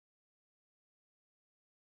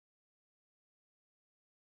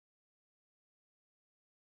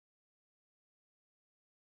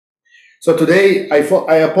So today,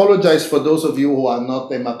 I apologize for those of you who are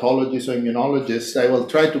not hematologists or immunologists. I will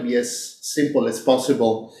try to be as simple as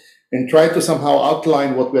possible and try to somehow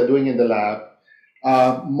outline what we are doing in the lab,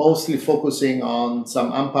 mostly focusing on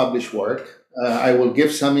some unpublished work. I will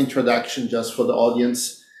give some introduction just for the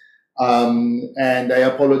audience. And I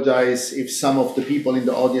apologize if some of the people in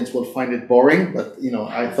the audience will find it boring, but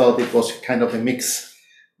I thought it was kind of a mix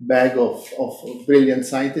bag of brilliant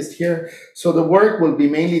scientists here. So the work will be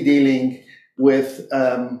mainly dealing with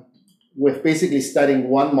basically studying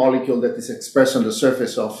one molecule that is expressed on the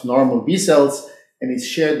surface of normal B cells and is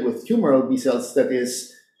shared with humoral B cells, that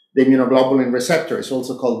is the immunoglobulin receptor. It's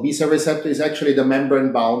also called B cell receptor. It's actually the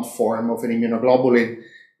membrane-bound form of an immunoglobulin,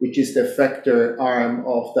 which is the effector arm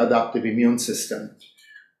of the adaptive immune system.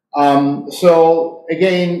 So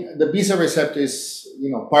again, the B cell receptor is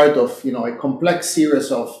part of a complex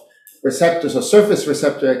series of receptors or surface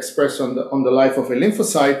receptor expressed on the life of a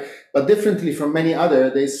lymphocyte, but differently from many other,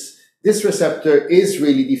 this receptor is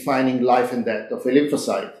really defining life and death of a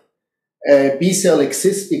lymphocyte. A B cell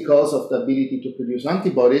exists because of the ability to produce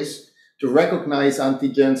antibodies, to recognize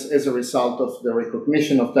antigens as a result of the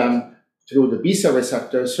recognition of them through the B cell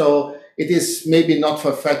receptor. So it is maybe not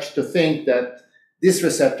far-fetched to think that this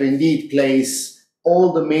receptor indeed plays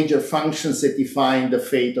all the major functions that define the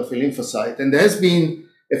fate of a lymphocyte. And there has been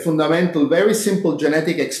a fundamental, very simple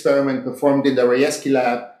genetic experiment performed in the Rajewski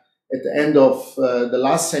lab at the end of the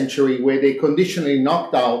last century, where they conditionally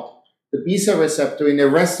knocked out the B cell receptor in a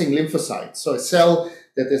resting lymphocyte. So a cell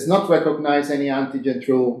that does not recognize any antigen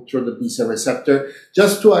through the B cell receptor,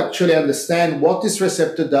 just to actually understand what this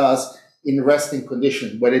receptor does in resting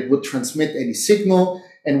condition, whether it would transmit any signal,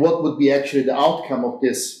 and what would be actually the outcome of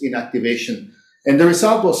this inactivation. And the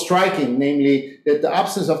result was striking, namely that the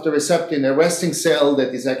absence of the receptor in a resting cell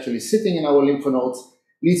that is actually sitting in our lymph nodes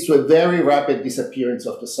leads to a very rapid disappearance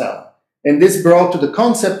of the cell. And this brought to the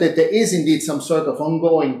concept that there is indeed some sort of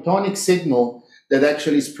ongoing tonic signal that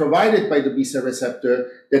actually is provided by the B cell receptor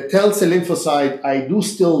that tells a lymphocyte, I do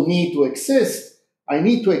still need to exist. I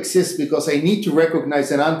need to exist because I need to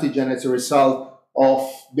recognize an antigen as a result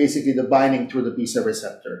of basically the binding through the B cell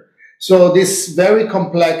receptor. So this very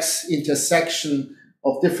complex intersection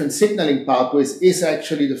of different signaling pathways is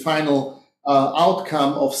actually the final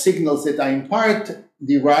outcome of signals that are in part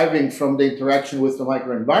deriving from the interaction with the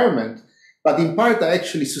microenvironment, but in part are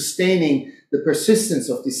actually sustaining the persistence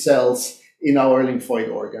of these cells in our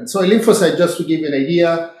lymphoid organ. So a lymphocyte, just to give you an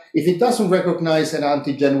idea, if it doesn't recognize an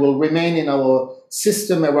antigen, will remain in our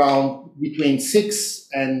system around between 6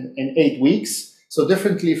 and 8 weeks. So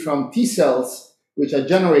differently from T cells, which are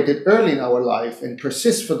generated early in our life and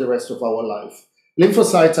persist for the rest of our life,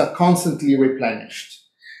 lymphocytes are constantly replenished.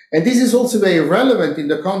 And this is also very relevant in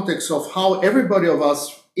the context of how everybody of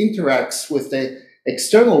us interacts with the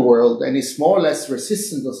external world and is more or less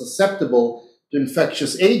resistant or susceptible to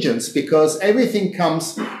infectious agents, because everything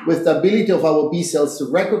comes with the ability of our B cells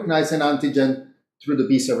to recognize an antigen through the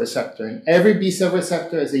B cell receptor. And every B cell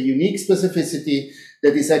receptor has a unique specificity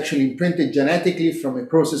that is actually imprinted genetically from a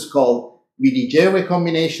process called VDJ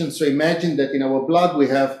recombination. So imagine that in our blood we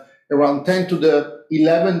have around 10 to the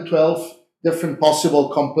 11, 12 different possible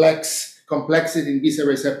complexity in B cell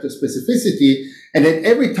receptor specificity. And at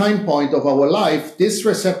every time point of our life, this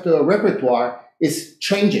receptor repertoire is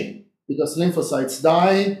changing because lymphocytes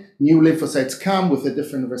die, new lymphocytes come with a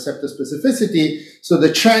different receptor specificity. So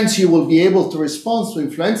the chance you will be able to respond to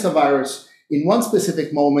influenza virus in one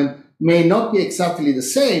specific moment may not be exactly the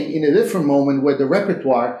same in a different moment where the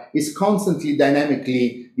repertoire is constantly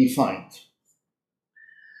dynamically defined.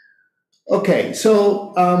 Okay,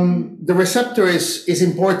 so the receptor is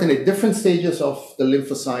important at different stages of the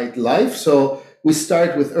lymphocyte life. So we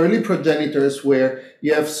start with early progenitors where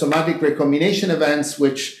you have somatic recombination events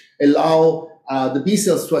which allow the B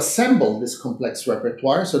cells to assemble this complex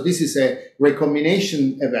repertoire. So this is a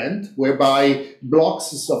recombination event whereby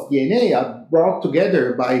blocks of DNA are brought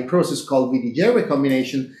together by a process called VDJ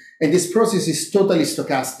recombination, and this process is totally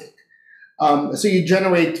stochastic. So you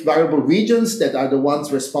generate variable regions that are the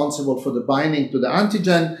ones responsible for the binding to the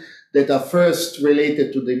antigen that are first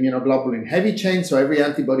related to the immunoglobulin heavy chain. So every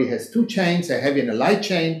antibody has two chains, a heavy and a light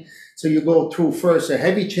chain. So you go through first a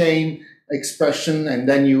heavy chain expression, and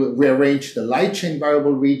then you rearrange the light chain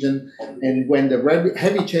variable region. And when the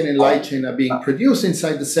heavy chain and light chain are being produced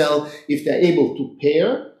inside the cell, if they're able to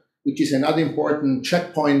pair, which is another important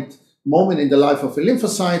checkpoint moment in the life of a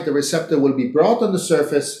lymphocyte, the receptor will be brought on the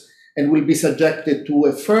surface and will be subjected to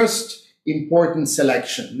a first important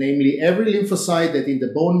selection, namely every lymphocyte that in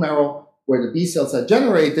the bone marrow where the B cells are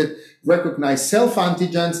generated recognize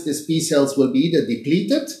self-antigens. These B cells will be either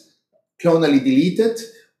depleted, clonally deleted,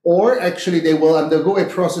 or actually they will undergo a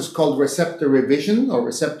process called receptor revision or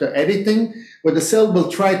receptor editing, where the cell will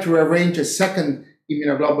try to arrange a second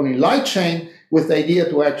immunoglobulin light chain with the idea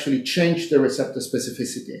to actually change the receptor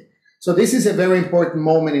specificity. So this is a very important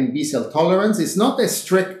moment in B-cell tolerance. It's not as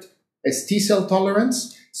strict as T-cell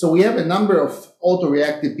tolerance. So we have a number of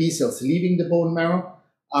autoreactive B-cells leaving the bone marrow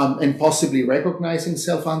and possibly recognizing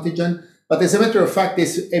self-antigen. But as a matter of fact,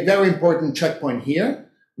 there's a very important checkpoint here.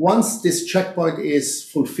 Once this checkpoint is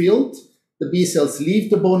fulfilled, the B-cells leave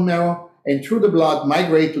the bone marrow and through the blood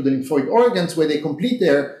migrate to the lymphoid organs, where they complete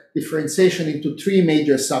their differentiation into three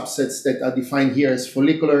major subsets that are defined here as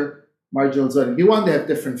follicular, marginal zone, and B1. They have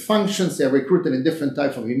different functions. They're recruited in different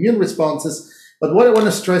types of immune responses. But what I want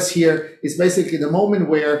to stress here is basically the moment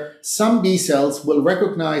where some B cells will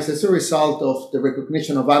recognize, as a result of the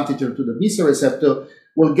recognition of antigen to the B cell receptor,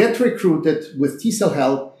 will get recruited with T cell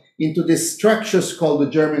help into these structures called the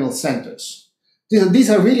germinal centers. These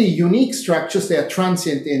are really unique structures. They are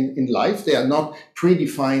transient in life. They are not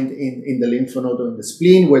predefined in the lymph node or in the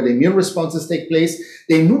spleen where the immune responses take place.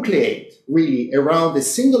 They nucleate really around a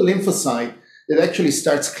single lymphocyte that actually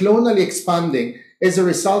starts clonally expanding as a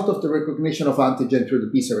result of the recognition of antigen through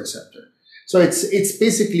the B cell receptor. So it's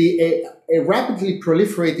basically a rapidly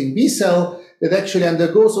proliferating B cell that actually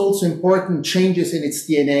undergoes also important changes in its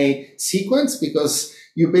DNA sequence, because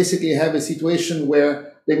you basically have a situation where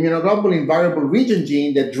the immunoglobulin variable region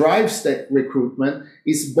gene that drives that recruitment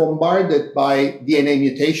is bombarded by DNA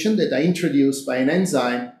mutation that are introduced by an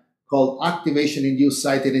enzyme called activation-induced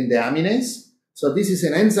cytidine deaminase. So this is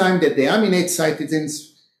an enzyme that deaminates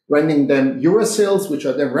cytidines, rendering them uracils, which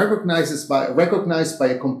are then recognized by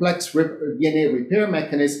a complex DNA repair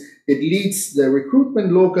mechanism that leads the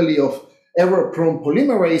recruitment locally of error-prone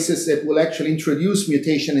polymerases that will actually introduce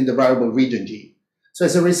mutation in the variable region gene. So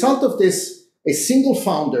as a result of this, a single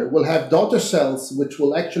founder will have daughter cells which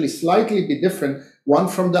will actually slightly be different one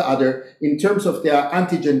from the other in terms of their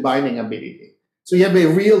antigen binding ability. So you have a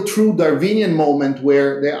real true Darwinian moment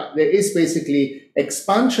where there is basically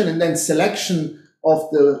expansion and then selection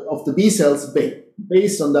of the B cells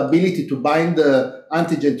based on the ability to bind the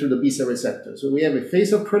antigen to the B cell receptor. So we have a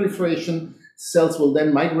phase of proliferation. Cells will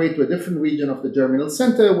then migrate to a different region of the germinal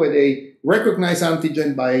center where they recognize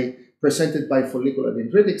antigen presented by follicular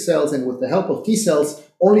dendritic cells, and with the help of T cells,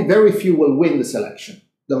 only very few will win the selection.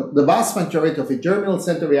 The vast majority of a germinal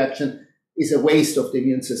center reaction is a waste of the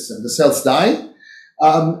immune system. The cells die,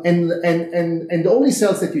 and the only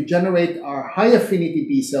cells that you generate are high affinity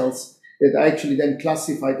B cells that are actually then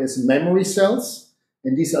classified as memory cells,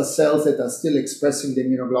 and these are cells that are still expressing the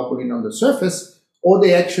immunoglobulin on the surface, or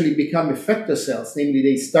they actually become effector cells, namely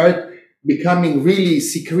they start becoming really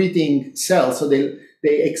secreting cells, so they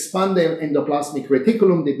expand their endoplasmic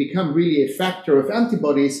reticulum, they become really a factor of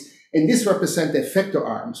antibodies, and this represents the effector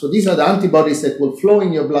arm. So these are the antibodies that will flow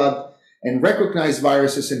in your blood and recognize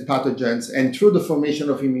viruses and pathogens, and through the formation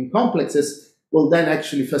of immune complexes, will then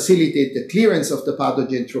actually facilitate the clearance of the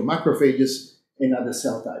pathogen through macrophages and other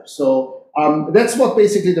cell types. So that's what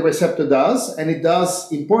basically the receptor does, and it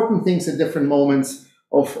does important things at different moments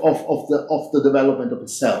of the development of a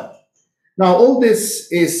cell. Now, all this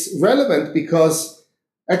is relevant because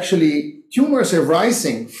actually tumors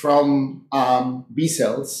arising from B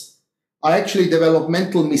cells are actually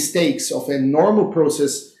developmental mistakes of a normal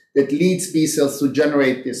process that leads B cells to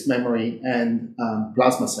generate this memory and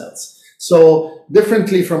plasma cells. So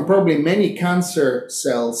differently from probably many cancer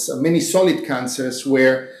cells, many solid cancers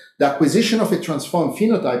where the acquisition of a transformed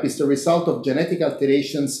phenotype is the result of genetic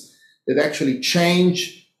alterations that actually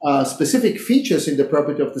change specific features in the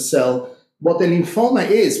property of the cell, what a lymphoma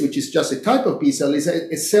is, which is just a type of B cell, is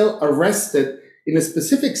a cell arrested in a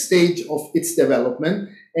specific stage of its development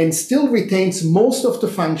and still retains most of the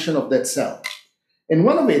function of that cell. And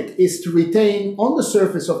one of it is to retain on the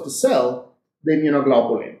surface of the cell the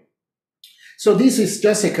immunoglobulin. So this is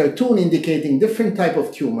just a cartoon indicating different type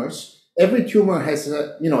of tumors. Every tumor has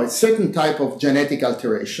a certain type of genetic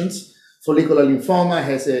alterations. Follicular lymphoma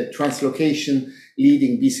has a translocation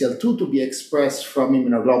leading BCL2 to be expressed from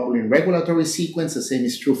immunoglobulin regulatory sequence. The same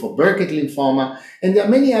is true for Burkitt lymphoma. And there are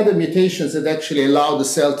many other mutations that actually allow the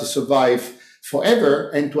cell to survive forever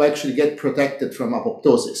and to actually get protected from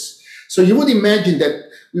apoptosis. So you would imagine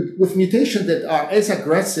that with mutations that are as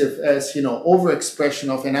aggressive as, overexpression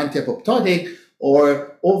of an anti-apoptotic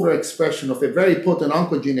or overexpression of a very potent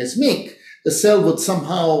oncogene as MYC, the cell would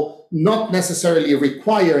somehow not necessarily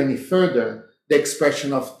require any further the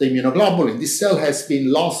expression of the immunoglobulin. This cell has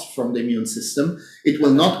been lost from the immune system. It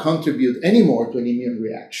will not contribute anymore to an immune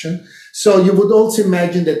reaction. So you would also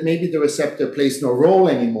imagine that maybe the receptor plays no role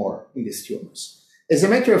anymore in these tumors. As a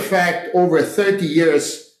matter of fact, over 30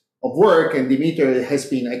 years work, and Dimitar has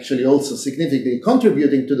been actually also significantly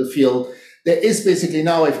contributing to the field, there is basically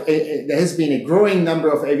now, there has been a growing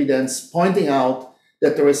number of evidence pointing out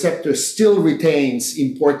that the receptor still retains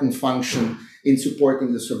important function in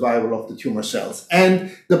supporting the survival of the tumor cells.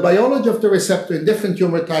 And the biology of the receptor in different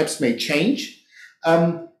tumor types may change.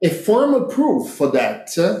 A formal proof for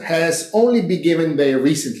that has only been given very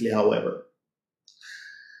recently, however.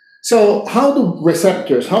 So how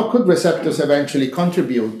could receptors eventually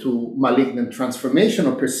contribute to malignant transformation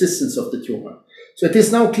or persistence of the tumor? So it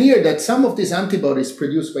is now clear that some of these antibodies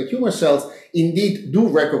produced by tumor cells indeed do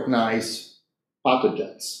recognize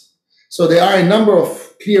pathogens. So there are a number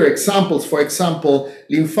of clear examples. For example,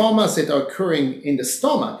 lymphomas that are occurring in the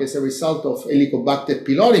stomach as a result of Helicobacter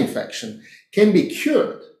pylori infection can be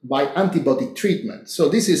cured by antibody treatment. So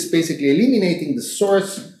this is basically eliminating the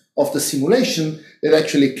source of the simulation that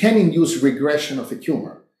actually can induce regression of a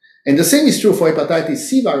tumor. And the same is true for hepatitis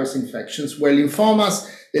C virus infections, where lymphomas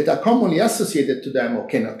that are commonly associated to them or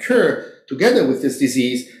can occur together with this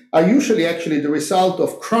disease are usually actually the result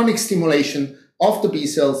of chronic stimulation of the B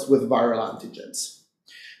cells with viral antigens.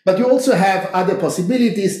 But you also have other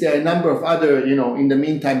possibilities. There are a number of other, in the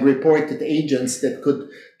meantime, reported agents that could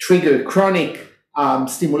trigger chronic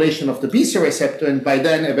stimulation of the B cell receptor, and by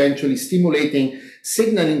then eventually stimulating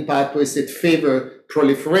signaling pathways that favor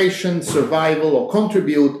proliferation, survival, or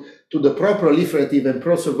contribute to the pro-proliferative and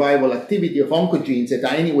pro-survival activity of oncogenes that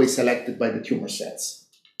are anyway selected by the tumor cells.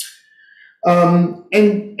 And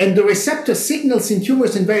the receptor signals in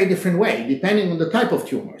tumors in very different way, depending on the type of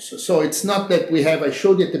tumors. So it's not that we have, I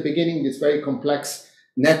showed you at the beginning, these very complex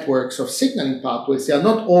networks of signaling pathways. They are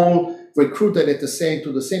not all recruited to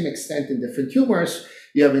the same extent in different tumors.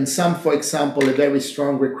 You have in some, for example, a very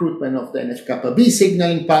strong recruitment of the NF-κB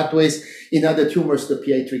signaling pathways. In other tumors, the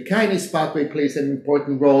PI3 kinase pathway plays an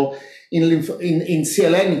important role. In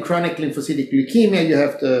CLL, in chronic lymphocytic leukemia, you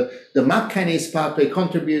have the MAP kinase pathway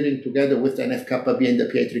contributing together with the NF-κB and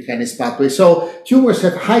the PI3 kinase pathway. So tumors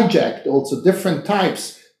have hijacked also different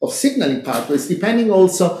types of signaling pathways, depending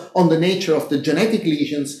also on the nature of the genetic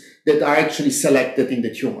lesions that are actually selected in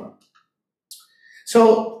the tumor.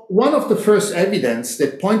 So one of the first evidence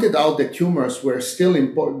that pointed out that tumors were still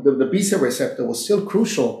important, the B cell receptor was still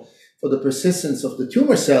crucial for the persistence of the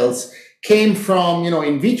tumor cells, came from,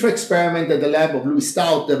 in vitro experiment that the lab of Louis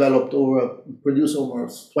Stout produced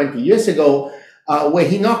almost 20 years ago, where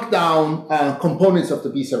he knocked down components of the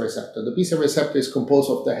B cell receptor. The B cell receptor is composed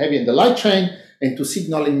of the heavy and the light chain and two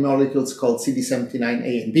signaling molecules called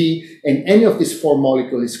CD79A and B, and any of these four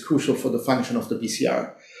molecules is crucial for the function of the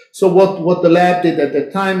BCR. So what the lab did at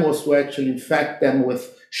the time was to actually infect them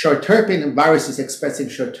with short terpene, and viruses expressing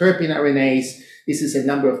short terpene RNAs. This is a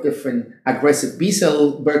number of different aggressive B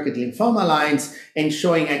cell Burkitt lymphoma lines, and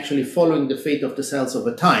showing actually following the fate of the cells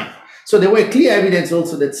over time. So there were clear evidence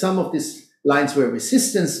also that some of these lines were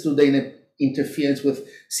resistant to the interference with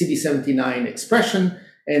CD79 expression.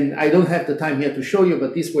 And I don't have the time here to show you,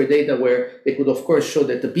 but these were data where they could, of course, show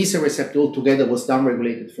that the B cell receptor altogether was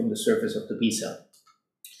downregulated from the surface of the B cell.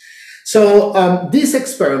 So these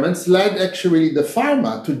experiments led actually the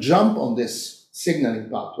pharma to jump on this signaling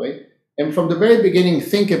pathway, and from the very beginning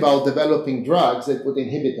think about developing drugs that would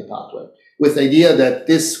inhibit the pathway, with the idea that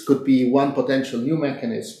this could be one potential new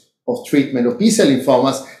mechanism of treatment of B-cell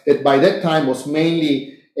lymphomas that by that time was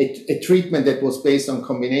mainly a treatment that was based on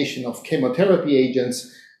combination of chemotherapy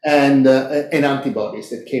agents and antibodies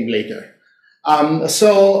that came later.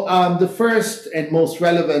 The first and most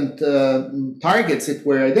relevant targets that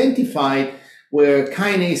were identified were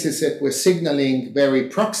kinases that were signaling very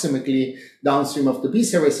proximately downstream of the B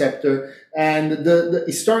cell receptor. And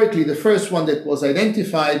historically, the first one that was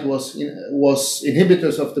identified was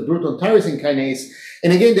inhibitors of the Bruton tyrosine kinase.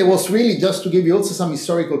 And again, there was really, just to give you also some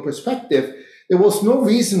historical perspective, there was no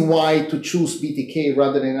reason why to choose BTK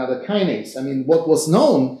rather than other kinase. I mean, what was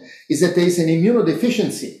known is that there is an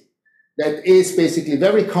immunodeficiency that is basically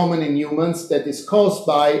very common in humans that is caused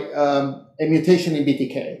by a mutation in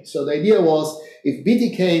BTK. So the idea was, if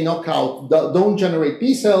BTK knockout don't generate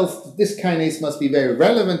B cells, this kinase must be very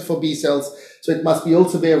relevant for B cells, so it must be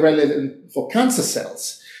also very relevant for cancer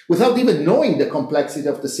cells, without even knowing the complexity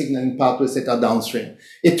of the signaling pathways that are downstream.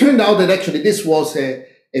 It turned out that actually this was a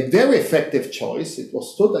very effective choice. It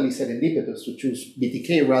was totally serendipitous to choose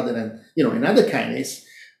BTK rather than, another kinase.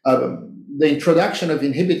 The introduction of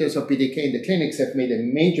inhibitors of BTK in the clinics have made a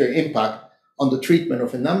major impact on the treatment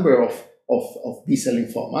of a number of of B-cell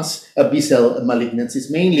lymphomas, B-cell malignancies,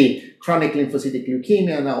 mainly chronic lymphocytic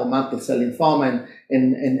leukemia, now mantle cell lymphoma,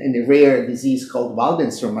 and a rare disease called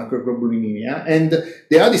Waldenström macroglobulinemia. And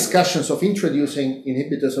there are discussions of introducing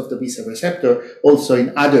inhibitors of the B-cell receptor also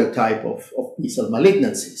in other type of B-cell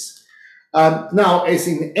malignancies. Now, as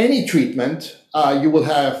in any treatment, you will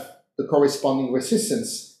have the corresponding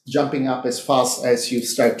resistance jumping up as fast as you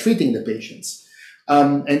start treating the patients.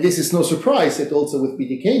 And this is no surprise that also with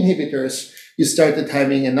BTK inhibitors, you started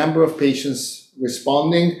having a number of patients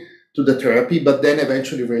responding to the therapy, but then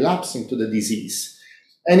eventually relapsing to the disease.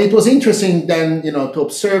 And it was interesting then, to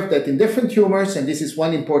observe that in different tumors, and this is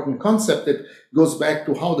one important concept that goes back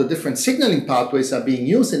to how the different signaling pathways are being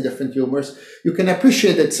used in different tumors, you can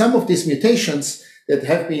appreciate that some of these mutations that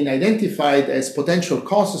have been identified as potential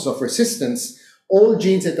causes of resistance, all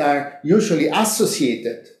genes that are usually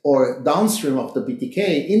associated or downstream of the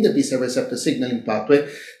BTK in the B-cell receptor signaling pathway,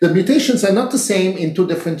 the mutations are not the same in two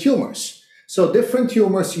different tumors. So different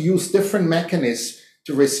tumors use different mechanisms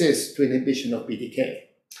to resist to inhibition of BTK.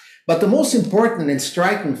 But the most important and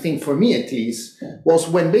striking thing for me, at least, was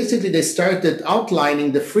when basically they started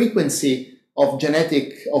outlining the frequency of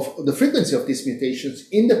these mutations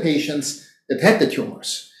in the patients that had the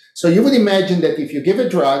tumors. So you would imagine that if you give a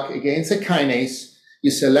drug against a kinase,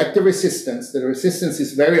 you select the resistance. The resistance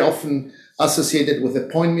is very often associated with a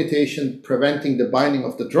point mutation preventing the binding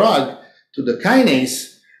of the drug to the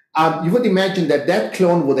kinase. You would imagine that that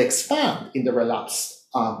clone would expand in the relapsed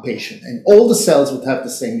patient, and all the cells would have the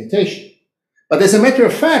same mutation. But as a matter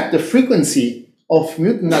of fact, the frequency of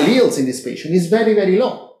mutant alleles in this patient is very, very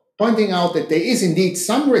low, pointing out that there is indeed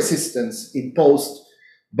some resistance imposed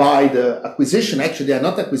by the acquisition. Actually, they are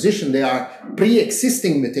not acquisition, they are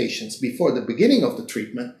pre-existing mutations before the beginning of the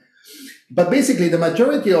treatment. But basically, the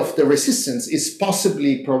majority of the resistance is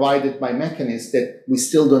possibly provided by mechanisms that we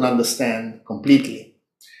still don't understand completely.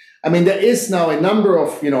 I mean, there is now a number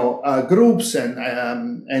of groups and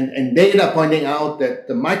data pointing out that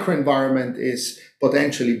the microenvironment is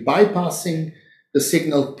potentially bypassing the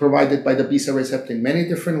signal provided by the B-cell receptor in many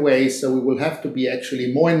different ways. So we will have to be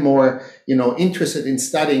actually more and more, interested in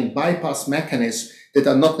studying bypass mechanisms that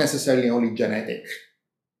are not necessarily only genetic.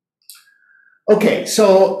 Okay,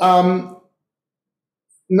 so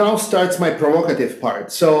now starts my provocative part.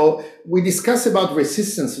 So we discussed about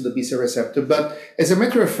resistance to the B-cell receptor, but as a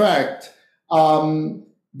matter of fact,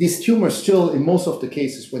 these tumors still, in most of the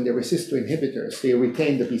cases, when they resist to inhibitors, they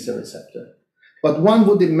retain the B-cell receptor. But one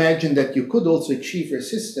would imagine that you could also achieve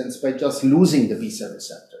resistance by just losing the B-cell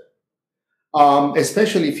receptor,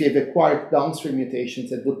 especially if you have acquired downstream mutations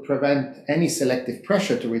that would prevent any selective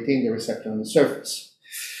pressure to retain the receptor on the surface.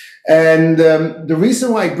 And the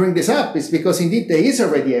reason why I bring this up is because indeed there is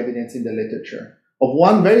already evidence in the literature of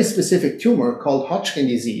one very specific tumor called Hodgkin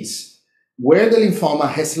disease, where the lymphoma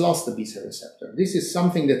has lost the B-cell receptor. This is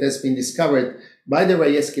something that has been discovered by the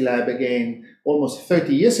Rajewski lab again almost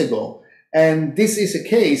 30 years ago. And this is a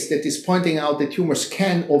case that is pointing out that tumors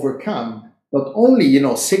can overcome not only,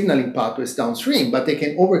 signaling pathways downstream, but they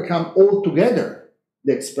can overcome altogether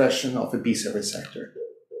the expression of a B-cell receptor.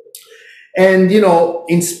 And,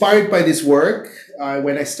 inspired by this work,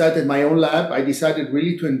 when I started my own lab, I decided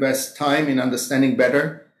really to invest time in understanding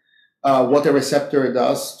better what a receptor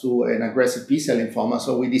does to an aggressive B-cell lymphoma.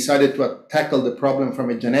 So we decided to tackle the problem from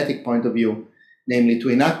a genetic point of view, namely to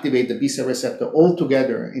inactivate the B-cell receptor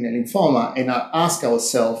altogether in a lymphoma and ask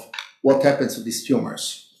ourselves what happens to these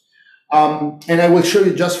tumors. And I will show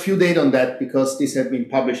you just a few data on that because these have been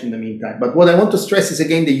published in the meantime. But what I want to stress is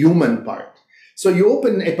again the human part. So you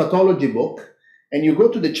open a pathology book and you go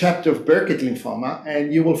to the chapter of Burkitt lymphoma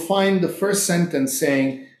and you will find the first sentence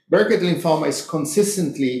saying Burkitt lymphoma is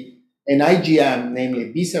consistently an IgM,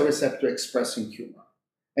 namely B-cell receptor expressing tumor.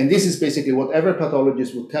 And this is basically what every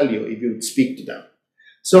pathologist would tell you if you would speak to them.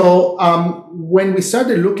 So when we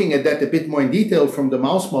started looking at that a bit more in detail from the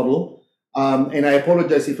mouse model, and I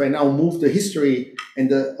apologize if I now move the history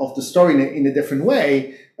of the story in a different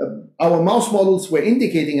way, our mouse models were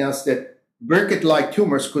indicating us that Burkitt-like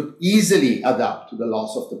tumors could easily adapt to the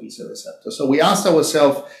loss of the B-cell receptor. So we asked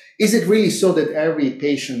ourselves, is it really so that every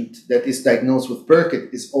patient that is diagnosed with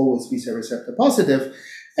Burkitt is always B-cell receptor positive?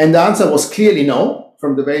 And the answer was clearly no.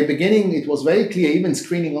 From the very beginning, it was very clear, even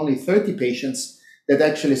screening only 30 patients, that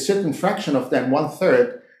actually a certain fraction of them,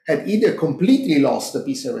 1/3, had either completely lost the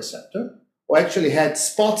B-cell receptor or actually had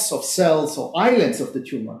spots of cells or islands of the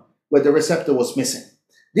tumor where the receptor was missing.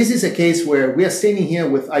 This is a case where we are standing here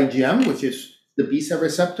with IgM, which is the B-cell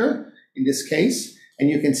receptor in this case. And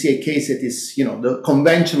you can see a case that is, the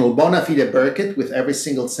conventional bona fide Burkitt with every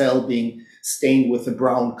single cell being stained with a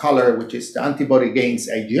brown color, which is the antibody against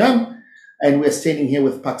IgM. And we're staining here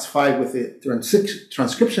with PAX5 with the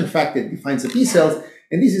transcription factor that defines the B cells.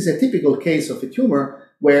 And this is a typical case of a tumor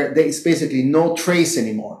where there is basically no trace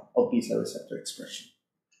anymore of B cell receptor expression.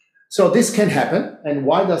 So this can happen. And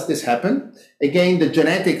why does this happen? Again, the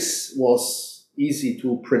genetics was easy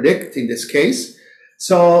to predict in this case.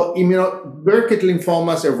 So Burkitt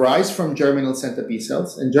lymphomas arise from germinal center B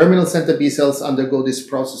cells, and germinal center B cells undergo this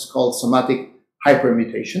process called somatic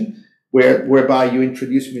hypermutation, whereby you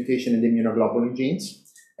introduce mutation in the immunoglobulin genes.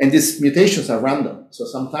 And these mutations are random. So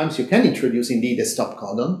sometimes you can introduce indeed a stop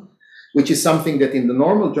codon, which is something that in the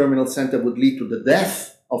normal germinal center would lead to the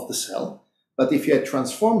death of the cell. But if you had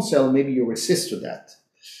transformed cell, maybe you resist to that.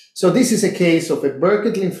 So this is a case of a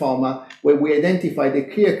Burkitt lymphoma where we identified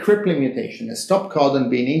a clear crippling mutation, a stop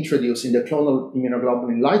codon being introduced in the clonal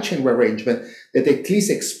immunoglobulin light chain rearrangement that at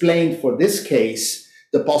least explained for this case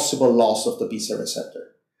the possible loss of the B cell receptor.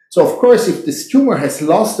 So of course, if this tumor has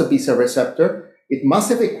lost the B cell receptor, it must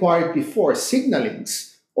have acquired before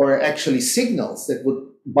signalings or actually signals that would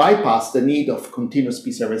bypass the need of continuous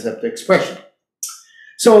B cell receptor expression.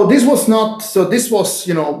 So this was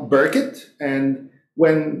Burkitt. And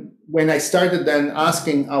when I started then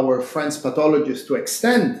asking our friends pathologists to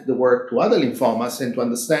extend the work to other lymphomas and to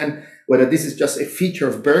understand whether this is just a feature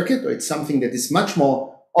of Burkitt or it's something that is much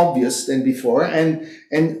more obvious than before. And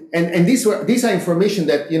these are information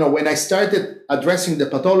that, when I started addressing the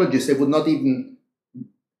pathologists, they would not even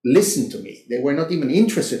listen to me. They were not even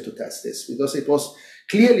interested to test this because it was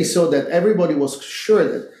clearly so that everybody was sure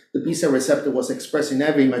that the B cell receptor was expressed in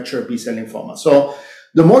every mature B cell lymphoma. So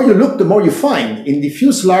the more you look, the more you find. In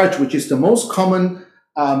diffuse large, which is the most common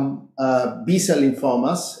B cell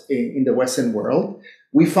lymphomas in the Western world,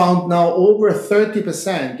 we found now over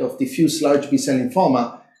 30% of diffuse large B cell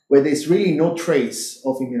lymphoma where there's really no trace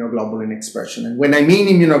of immunoglobulin expression. And when I mean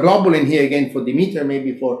immunoglobulin here, again, for Dimitri,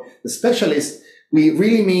 maybe for the specialist, we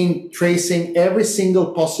really mean tracing every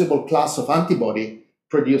single possible class of antibody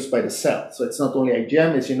produced by the cell. So it's not only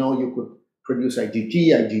IgM, as you know, you could produce IgG,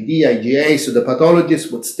 IgD, IgA. So the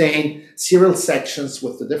pathologist would stain serial sections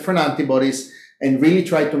with the different antibodies and really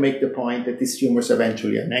try to make the point that these tumors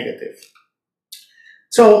eventually are negative.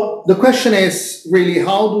 So the question is really,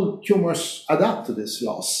 how do tumors adapt to this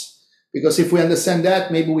loss? Because if we understand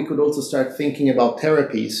that, maybe we could also start thinking about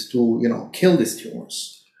therapies to, kill these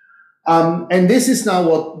tumors. And this is now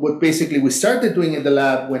what basically we started doing in the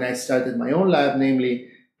lab when I started my own lab, namely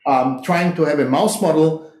trying to have a mouse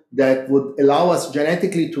model that would allow us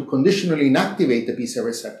genetically to conditionally inactivate the B cell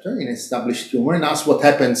receptor in established tumor and ask what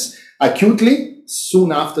happens acutely,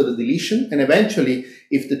 soon after the deletion, and eventually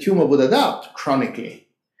if the tumor would adapt chronically.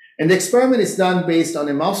 And the experiment is done based on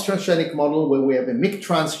a mouse transgenic model where we have a MYC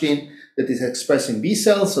transgene that is expressed in B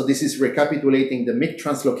cells. So this is recapitulating the MYC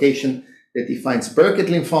translocation that defines Burkitt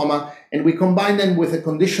lymphoma, and we combine them with a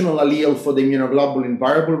conditional allele for the immunoglobulin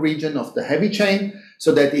variable region of the heavy chain,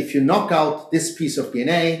 so that if you knock out this piece of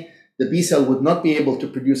DNA, the B cell would not be able to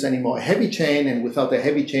produce any more heavy chain, and without a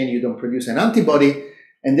heavy chain, you don't produce an antibody,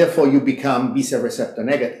 and therefore you become B cell receptor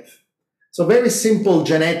negative. So very simple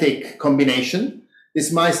genetic combination.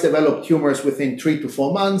 These mice develop tumors within 3 to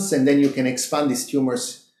 4 months, and then you can expand these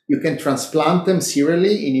tumors. You can transplant them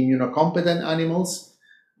serially in immunocompetent animals,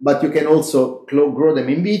 but you can also grow them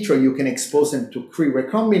in vitro. You can expose them to Cre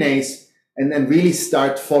recombinase and then really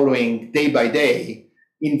start following day by day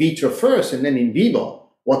in vitro first and then in vivo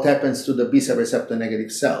what happens to the B cell receptor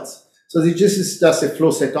negative cells. So this is just a flow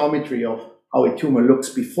cytometry of how a tumor looks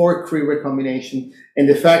before Cre recombination. And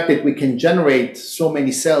the fact that we can generate so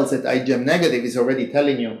many cells that IgM negative is already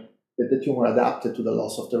telling you that the tumor adapted to the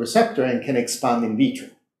loss of the receptor and can expand in vitro.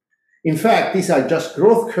 In fact, these are just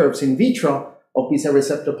growth curves in vitro of B cell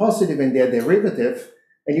receptor positive and their derivative.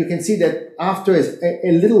 And you can see that after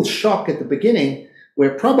a little shock at the beginning,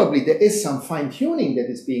 where probably there is some fine tuning that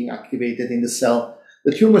is being activated in the cell,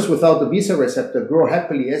 the tumors without the B cell receptor grow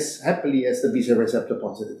happily as the B cell receptor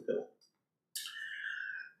positive do.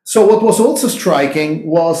 So what was also striking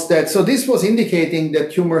was that, so this was indicating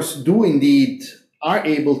that tumors do indeed are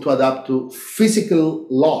able to adapt to physical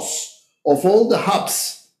loss of all the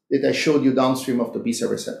hubs that I showed you downstream of the B cell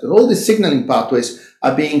receptor. All the signaling pathways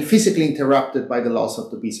are being physically interrupted by the loss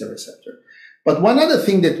of the B cell receptor. But one other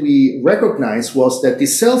thing that we recognized was that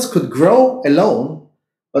these cells could grow alone,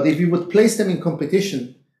 but if you would place them in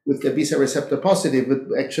competition with the B cell receptor positive,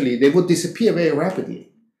 they would disappear very rapidly.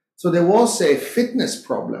 So there was a fitness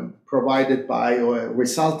problem provided by or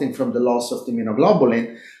resulting from the loss of the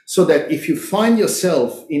immunoglobulin, so that if you find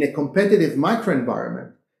yourself in a competitive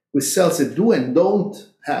microenvironment with cells that do and don't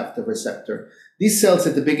have the receptor, these cells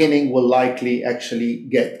at the beginning will likely actually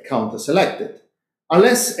get counter-selected.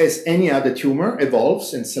 unless as any other tumor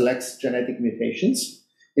evolves and selects genetic mutations.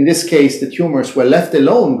 In this case, the tumors were left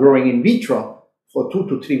alone growing in vitro for 2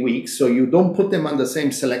 to 3 weeks, so you don't put them under the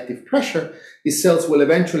same selective pressure. These cells will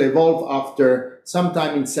eventually evolve after some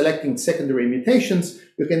time in selecting secondary mutations.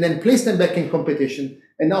 You can then place them back in competition,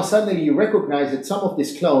 and now suddenly you recognize that some of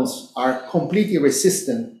these clones are completely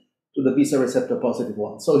resistant to the B-cell receptor positive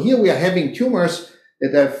one. So here we are having tumors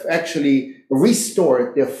that have actually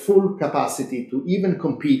restored their full capacity to even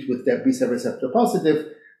compete with their B-cell receptor positive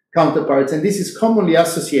counterparts, and this is commonly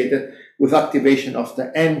associated with activation of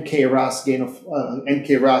the NK-RAS gain of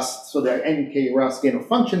so there are NK-RAS gain of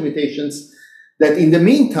function mutations that in the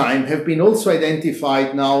meantime have been also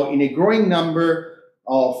identified now in a growing number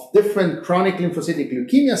of different chronic lymphocytic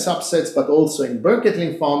leukemia subsets, but also in Burkitt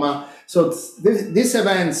lymphoma. So these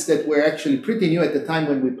events that were actually pretty new at the time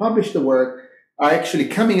when we published the work are actually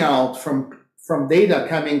coming out from data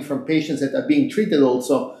coming from patients that are being treated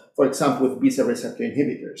also, for example, with B-cell receptor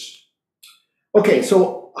inhibitors. Okay,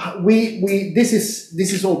 so this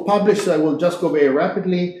is all published, so I will just go very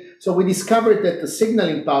rapidly. So we discovered that the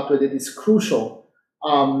signaling pathway that is crucial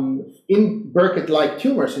in Burkitt-like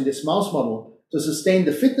tumors in this mouse model to sustain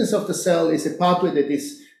the fitness of the cell is a pathway that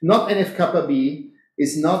is not NF-kappa B,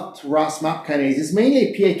 is not RAS-MAP kinase, it's mainly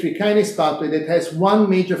a PI3 kinase pathway that has one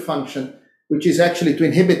major function, which is actually to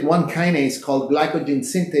inhibit one kinase called glycogen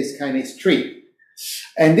synthase kinase 3.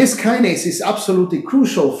 And this kinase is absolutely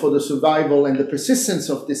crucial for the survival and the persistence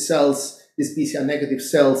of these cells, these BCR negative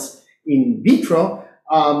cells in vitro,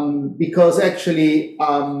 because actually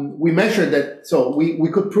we measured that, so we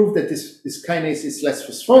could prove that this kinase is less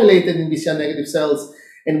phosphorylated in BCR negative cells,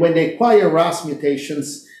 and when they acquire RAS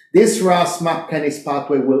mutations, this RAS-MAP kinase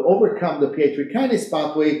pathway will overcome the PI3 kinase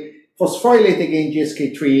pathway, phosphorylate again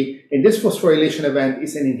GSK3, and this phosphorylation event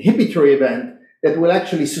is an inhibitory event that will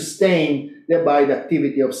actually sustain thereby the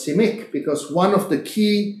activity of c-MYC, because one of the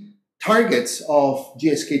key targets of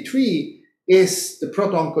GSK3 is the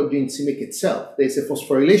proto-oncogene c-MYC itself. There's a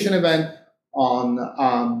phosphorylation event on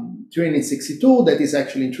threonine 62 that is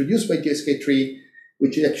actually introduced by GSK3,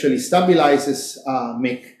 which actually stabilizes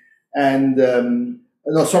MYC, and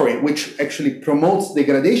which actually promotes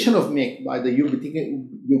degradation of MYC by the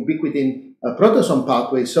ubiquitin proteasome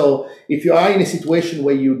pathway. So if you are in a situation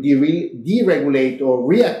where you deregulate or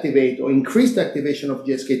reactivate or increase the activation of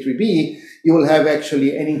GSK3B, you will have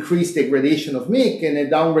actually an increased degradation of MYC and a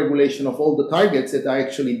downregulation of all the targets that are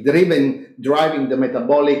actually driving the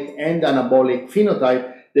metabolic and anabolic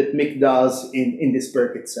phenotype that MYC does in these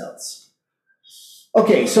Burkitt cells.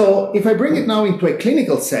 Okay, so if I bring it now into a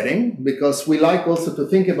clinical setting, because we like also to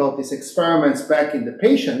think about these experiments back in the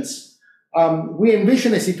patients, we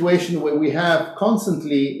envision a situation where we have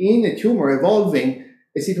constantly in a tumor evolving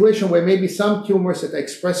a situation where maybe some tumors that are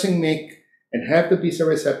expressing MYC and have the B-cell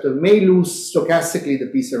receptor may lose stochastically the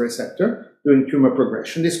B-cell receptor during tumor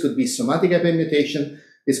progression. This could be somatic hypermutation,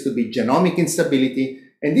 this could be genomic instability,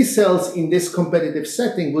 and these cells in this competitive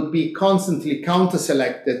setting would be constantly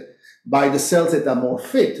counter-selected by the cells that are more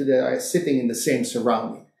fit, that are sitting in the same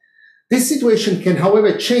surrounding. This situation can,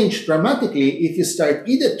 however, change dramatically if you start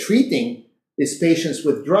either treating these patients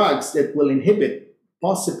with drugs that will inhibit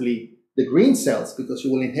possibly the green cells, because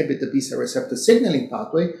you will inhibit the B-cell receptor signaling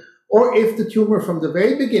pathway, or if the tumor from the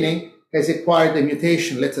very beginning has acquired a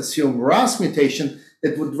mutation, let's assume RAS mutation,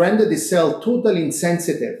 that would render the cell totally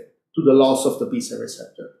insensitive to the loss of the B-cell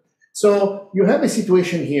receptor. So you have a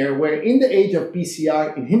situation here where in the age of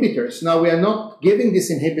BCR inhibitors, now we are not giving these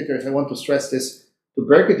inhibitors, I want to stress this, to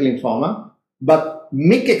Burkitt lymphoma, but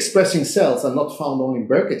MYC-expressing cells are not found only in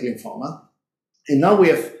Burkitt lymphoma. And now we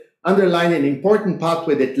have underlined an important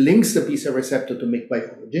pathway that links the B-cell receptor to MYC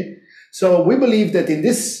biology. So we believe that in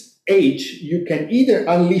this age, you can either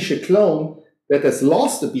unleash a clone that has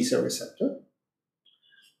lost the B-cell receptor.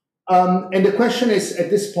 And the question is, at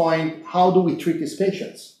this point, how do we treat these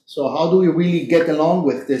patients? So how do we really get along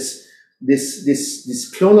with these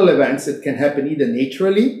clonal events that can happen either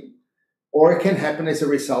naturally or it can happen as a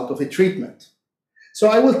result of a treatment? So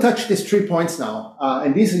I will touch these 3 points now,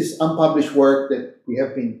 and this is unpublished work that we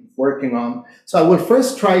have been working on. So I will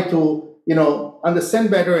first try to, understand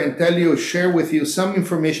better and share with you some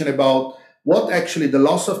information about what actually the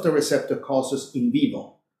loss of the receptor causes in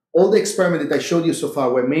vivo. All the experiments that I showed you so far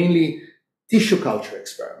were mainly tissue culture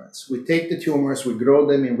experiments. We take the tumors, we grow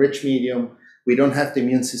them in rich medium, we don't have the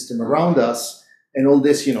immune system around us, and all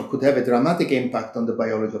this, could have a dramatic impact on the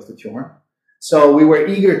biology of the tumor. So we were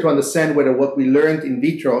eager to understand whether what we learned in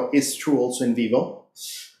vitro is true also in vivo.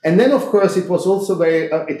 And then, of course, it was also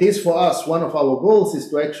it is for us, one of our goals is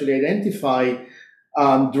to actually identify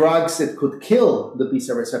drugs that could kill the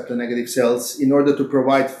B-cell receptor negative cells in order to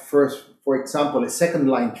provide first, for example, a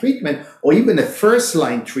second-line treatment or even a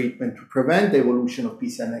first-line treatment to prevent the evolution of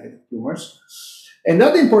B-cell negative tumors.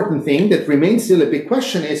 Another important thing that remains still a big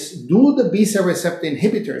question is, do the B-cell receptor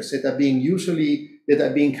inhibitors that are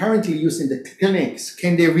being currently used in the clinics,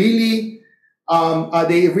 can they really, are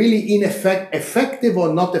they really effective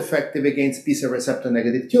or not effective against B-cell receptor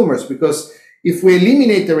negative tumors? Because if we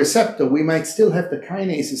eliminate the receptor, we might still have the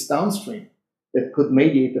kinases downstream that could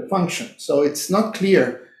mediate the function. So it's not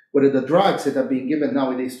clear whether the drugs that are being given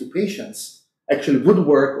nowadays to patients actually would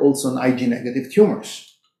work also on Ig negative tumors.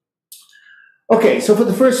 Okay, so for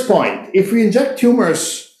the first point, if we inject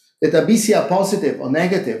tumors that are BCR positive or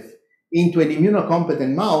negative into an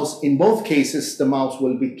immunocompetent mouse, in both cases, the mouse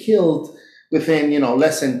will be killed within,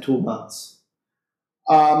 less than 2 months.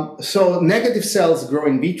 So negative cells grow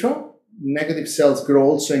in vitro, negative cells grow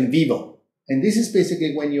also in vivo. And this is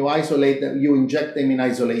basically when you isolate them, you inject them in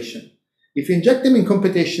isolation. If you inject them in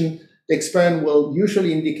competition, the experiment will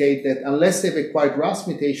usually indicate that unless they've acquired RAS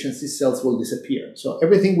mutations, these cells will disappear. So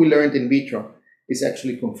everything we learned in vitro is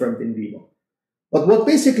actually confirmed in vivo. But what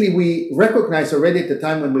basically we recognized already at the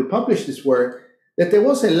time when we published this work, that there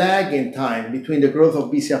was a lag in time between the growth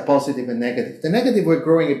of BCR positive and negative. The negative were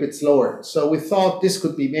growing a bit slower. So we thought this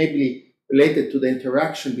could be maybe related to the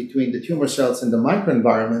interaction between the tumor cells and the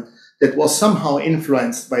microenvironment that was somehow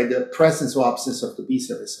influenced by the presence or absence of the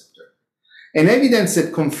B-cell receptor. And evidence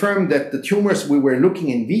that confirmed that the tumors we were looking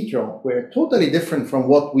in vitro were totally different from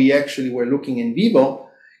what we actually were looking in vivo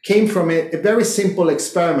came from a very simple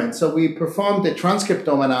experiment. So we performed a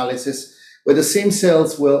transcriptome analysis where the same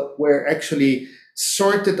cells were actually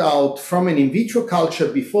sorted out from an in vitro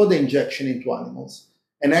culture before the injection into animals.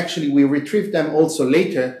 And actually we retrieved them also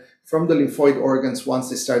later from the lymphoid organs once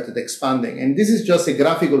they started expanding. And this is just a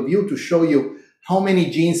graphical view to show you how many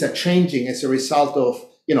genes are changing as a result of,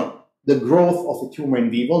 the growth of a tumor in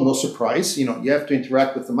vivo. No surprise, you have to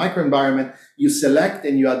interact with the microenvironment. You select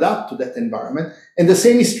and you adapt to that environment. And the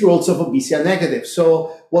same is true also for BCR negative.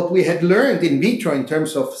 So what we had learned in vitro in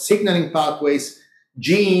terms of signaling pathways,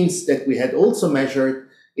 genes that we had also measured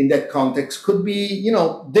in that context could be,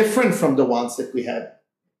 different from the ones that we had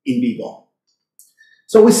in vivo.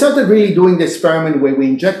 So we started really doing the experiment where we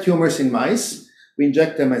inject tumors in mice. We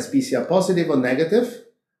inject them as BCR positive or negative.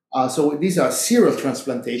 So these are serial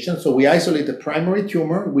transplantations. So we isolate the primary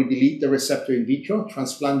tumor, we delete the receptor in vitro,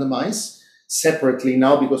 transplant the mice separately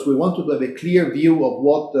now because we want to have a clear view of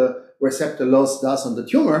what the receptor loss does on the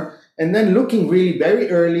tumor. And then looking really very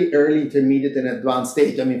early, intermediate, and advanced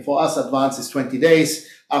stage. I mean, for us, advanced is 20 days.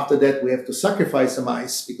 After that, we have to sacrifice the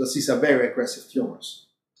mice because these are very aggressive tumors.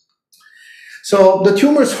 So the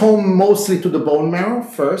tumors home mostly to the bone marrow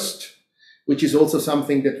first, which is also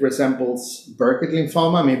something that resembles Burkitt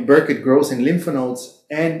lymphoma. I mean, Burkitt grows in lymph nodes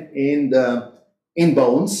and in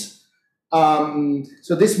bones.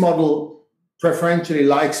 So this model preferentially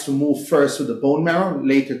likes to move first to the bone marrow,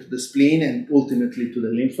 later to the spleen, and ultimately to the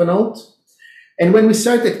lymph node. And when we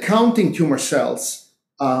started counting tumor cells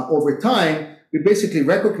over time, we basically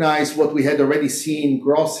recognized what we had already seen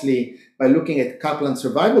grossly by looking at Kaplan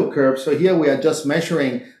survival curves. So here we are just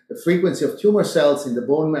measuring the frequency of tumor cells in the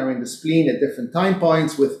bone marrow and the spleen at different time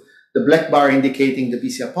points, with the black bar indicating the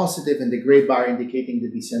BCR positive and the gray bar indicating the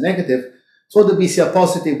BCR negative. For the BCR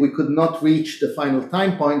positive, we could not reach the final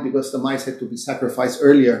time point because the mice had to be sacrificed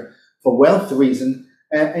earlier for wealth reason.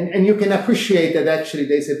 And you can appreciate that actually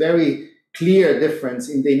there's a very clear difference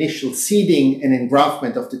in the initial seeding and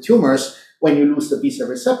engraftment of the tumors when you lose the BCR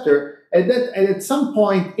receptor. And at some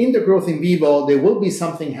point in the growth in vivo, there will be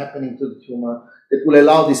something happening to the tumor that will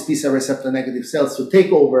allow these BCR receptor negative cells to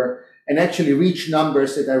take over and actually reach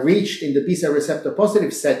numbers that are reached in the BCR receptor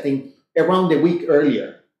positive setting around a week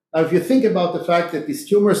earlier. Now, if you think about the fact that these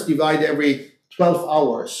tumors divide every 12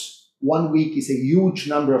 hours, 1 week is a huge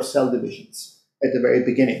number of cell divisions at the very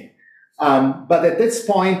beginning. But at this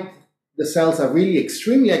point, the cells are really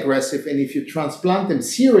extremely aggressive. And if you transplant them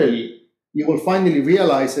serially, you will finally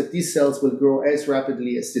realize that these cells will grow as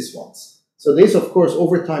rapidly as these ones. So there's, of course,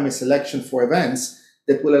 over time a selection for events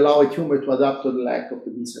that will allow a tumor to adapt to the lack of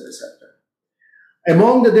the BCR receptor.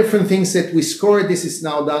 Among the different things that we scored, this is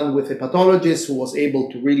now done with a pathologist who was able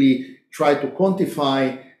to really try to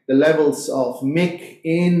quantify the levels of MYC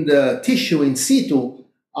in the tissue in situ.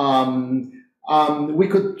 We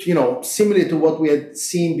could, similar to what we had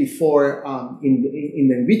seen before in the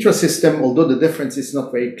in vitro system, although the difference is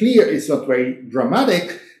not very clear, it's not very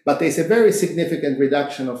dramatic, but there's a very significant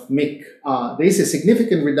reduction of MYC. There is a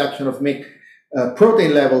significant reduction of MYC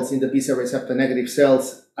protein levels in the B-cell receptor negative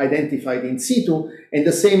cells identified in situ, and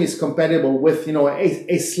the same is compatible with,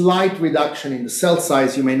 a slight reduction in the cell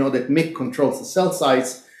size. You may know that MYC controls the cell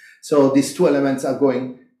size, so these two elements are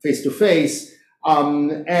going face to face.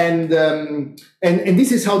 And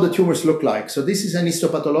this is how the tumors look like. So this is an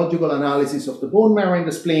histopathological analysis of the bone marrow in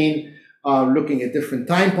the spleen, looking at different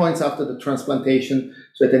time points after the transplantation.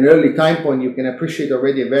 So at an early time point, you can appreciate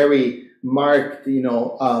already a very marked,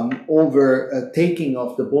 overtaking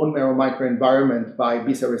of the bone marrow microenvironment by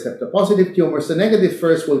B-cell receptor positive tumors. The negative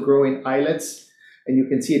first will grow in islets, and you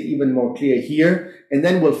can see it even more clear here, and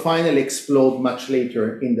then will finally explode much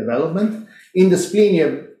later in development. In the spleen, you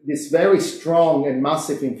have this very strong and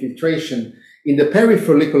massive infiltration in the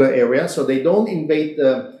perifollicular area, so they don't invade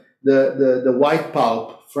the white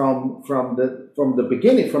pulp from the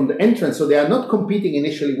beginning, from the entrance. So they are not competing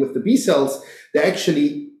initially with the B cells. They're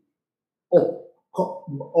actually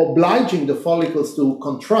obliging the follicles to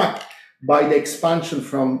contract by the expansion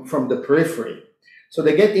from the periphery. So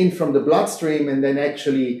they get in from the bloodstream and then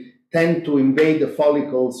actually tend to invade the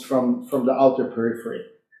follicles from the outer periphery.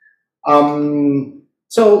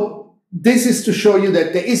 So this is to show you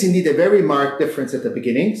that there is indeed a very marked difference at the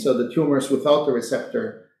beginning. So the tumors without the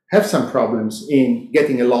receptor have some problems in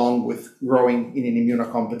getting along with growing in an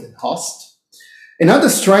immunocompetent host. Another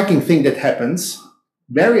striking thing that happens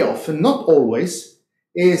very often, not always,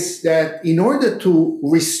 is that in order to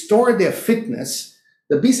restore their fitness,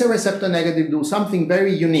 the B-cell receptor negative do something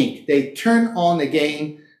very unique. They turn on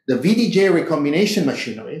again the VDJ recombination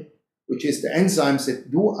machinery, which is the enzymes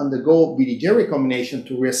that do undergo VDJ recombination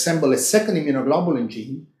to reassemble a second immunoglobulin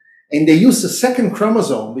gene. And they use the second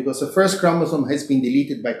chromosome because the first chromosome has been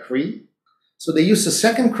deleted by Cree. So they use the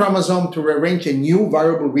second chromosome to rearrange a new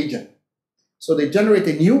variable region. So they generate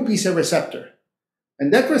a new B-cell receptor.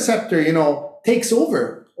 And that receptor, takes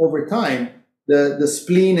over time the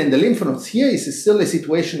spleen and the lymph nodes. Here is still a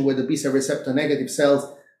situation where the B-cell receptor negative cells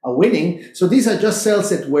are winning. So these are just cells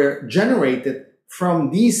that were generated from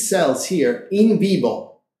these cells here in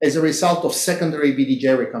vivo as a result of secondary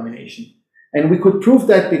VDJ recombination. And we could prove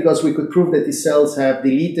that because we could prove that these cells have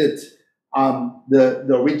deleted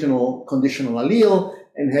the original conditional allele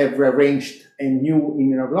and have rearranged a new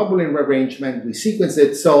immunoglobulin rearrangement. We sequenced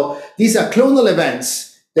it. So these are clonal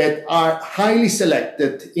events that are highly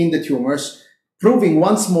selected in the tumors, proving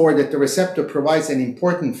once more that the receptor provides an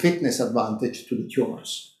important fitness advantage to the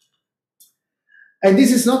tumors. And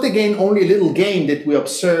this is not, again, only a little game that we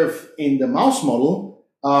observe in the mouse model.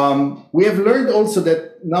 We have learned also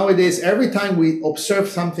that nowadays, every time we observe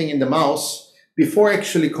something in the mouse, before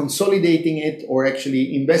actually consolidating it or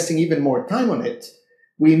actually investing even more time on it,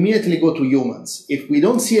 we immediately go to humans. If we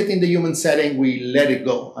don't see it in the human setting, we let it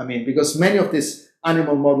go. Because many of these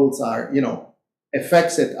animal models are,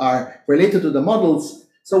 effects that are related to the models.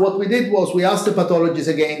 So what we did was we asked the pathologists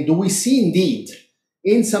again, do we see indeed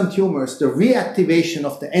in some tumors the reactivation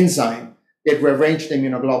of the enzyme that rearranged the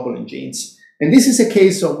immunoglobulin genes? And this is a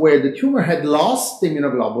case of where the tumor had lost the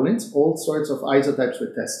immunoglobulins. All sorts of isotypes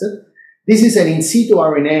were tested. This is an in situ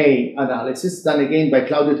RNA analysis done again by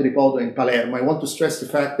Claudio Tripaldo in Palermo. I want to stress the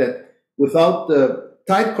fact that without the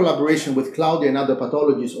tight collaboration with Claudio and other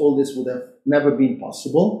pathologists, all this would have never been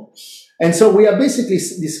possible. And so we are basically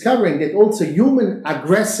discovering that also human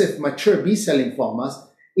aggressive mature B-cell lymphomas,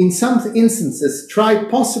 in some instances, try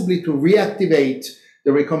possibly to reactivate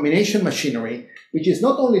the recombination machinery, which is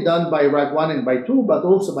not only done by RAG1 and by 2, but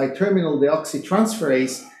also by terminal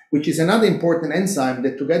deoxytransferase, which is another important enzyme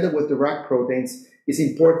that together with the RAG proteins is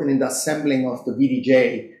important in the assembling of the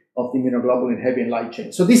VDJ of the immunoglobulin heavy and light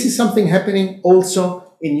chain. So this is something happening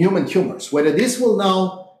also in human tumors. Whether this will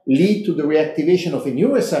now lead to the reactivation of a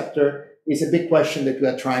new receptor is a big question that we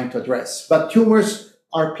are trying to address. But tumors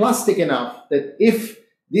are plastic enough that if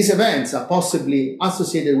these events are possibly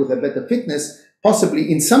associated with a better fitness,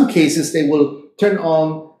 possibly in some cases they will turn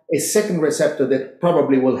on a second receptor that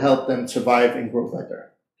probably will help them survive and grow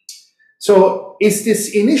better. So is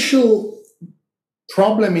this initial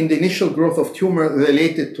problem in the initial growth of tumor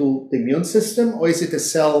related to the immune system, or is it a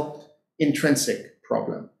cell intrinsic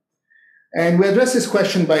problem? And we address this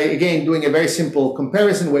question by, again, doing a very simple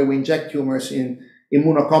comparison where we inject tumors in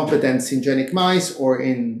immunocompetent syngeneic mice or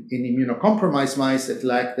in immunocompromised mice that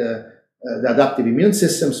lack the adaptive immune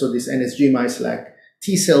system. So these NSG mice lack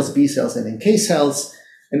T cells, B cells, and NK cells.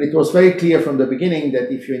 And it was very clear from the beginning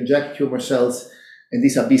that if you inject tumor cells, and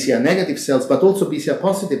these are BCR negative cells, but also BCR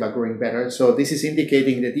positive are growing better. So this is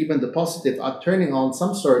indicating that even the positive are turning on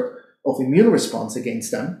some sort of immune response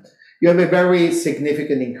against them. You have a very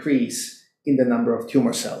significant increase in the number of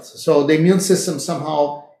tumor cells. So the immune system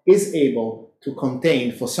somehow is able to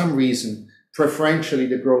contain, for some reason, preferentially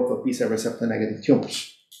the growth of B-cell receptor negative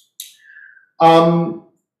tumors.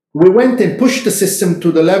 We went and pushed the system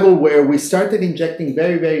to the level where we started injecting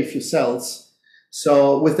very, very few cells.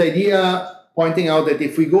 So with the idea pointing out that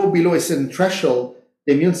if we go below a certain threshold,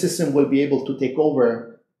 the immune system will be able to take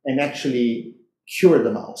over and actually cure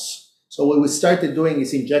the mouse. So what we started doing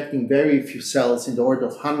is injecting very few cells in the order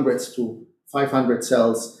of hundreds to 500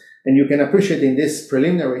 cells. And you can appreciate in this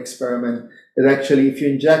preliminary experiment that actually if you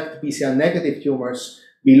inject BCR negative tumors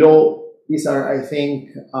below, these are, I think,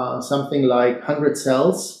 something like 100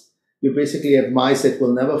 cells, you basically have mice that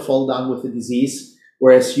will never fall down with the disease,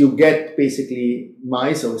 whereas you get basically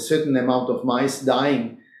mice or a certain amount of mice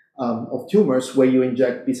dying of tumors where you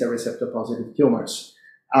inject B-cell receptor positive tumors.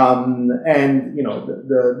 And you know,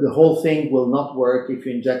 the whole thing will not work if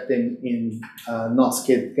you inject them in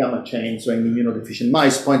non-skid gamma chains or in immunodeficient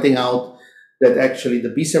mice, pointing out that actually the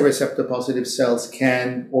B-cell receptor positive cells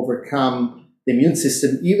can overcome the immune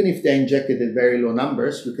system, even if they're injected at very low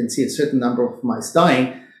numbers. You can see a certain number of mice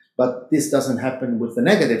dying, but this doesn't happen with the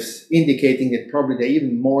negatives, indicating that probably they're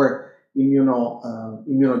even more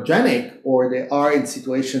immunogenic, or they are in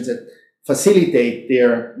situations that facilitate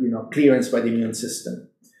their clearance by the immune system.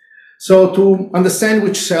 So to understand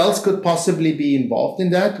which cells could possibly be involved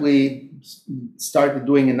in that, we started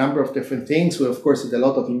doing a number of different things. We, of course, did a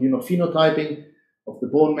lot of immunophenotyping of the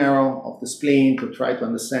bone marrow, of the spleen, to try to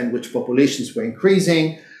understand which populations were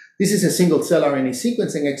increasing. This is a single cell RNA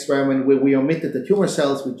sequencing experiment where we omitted the tumor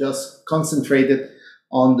cells. We just concentrated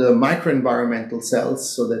on the microenvironmental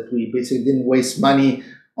cells so that we basically didn't waste money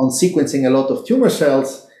on sequencing a lot of tumor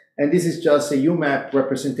cells. And this is just a UMAP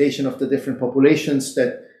representation of the different populations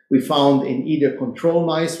that we found in either control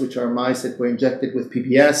mice, which are mice that were injected with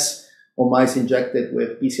PBS, or mice injected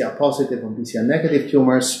with BCR positive or BCR negative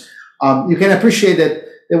tumors. You can appreciate that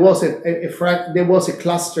there was a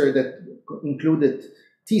cluster that included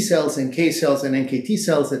T cells, NK cells, and NKT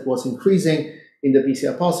cells that was increasing in the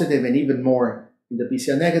BCR positive and even more in the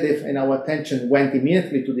BCR negative. And our attention went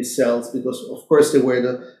immediately to these cells because, of course, they were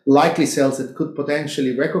the likely cells that could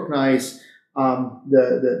potentially recognize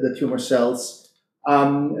the tumor cells.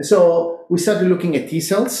 So we started looking at T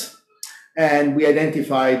cells, and we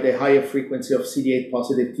identified the higher frequency of CD8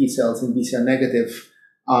 positive T cells in BCR negative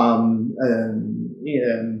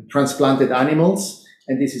transplanted animals.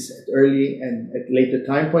 And this is at early and at later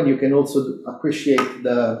time point. You can also appreciate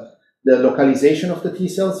the localization of the T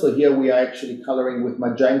cells. So here we are actually coloring with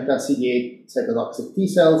magenta CD8 cytotoxic T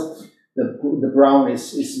cells. The brown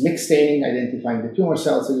is mixed staining, identifying the tumor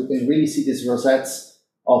cells. So you can really see these rosettes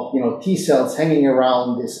of T cells hanging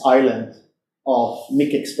around this island of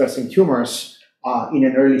MYC-expressing tumors in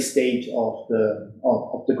an early stage of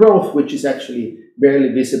the growth, which is actually barely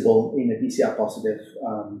visible in a BCR positive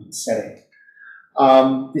setting.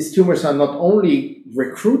 These tumors are not only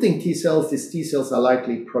recruiting T cells, these T cells are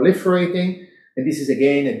likely proliferating. And this is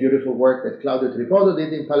again a beautiful work that Claudio Tripoddo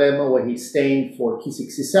did in Palermo, where he stained for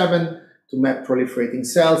Ki67 to map proliferating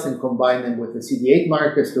cells and combine them with the CD8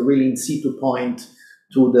 markers to really in situ point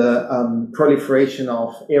to the proliferation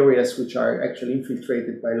of areas which are actually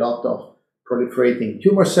infiltrated by a lot of proliferating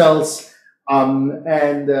tumor cells.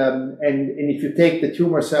 And if you take the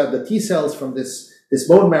tumor cell, the T cells from this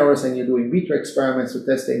bone marrows, and you do in vitro experiments to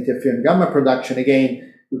test the interferon gamma production,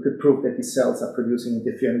 again, you could prove that these cells are producing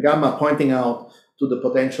interferon gamma, pointing out to the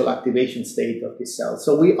potential activation state of these cells.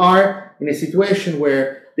 So we are in a situation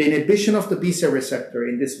where the inhibition of the B-cell receptor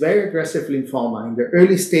in this very aggressive lymphoma, in the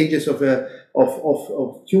early stages of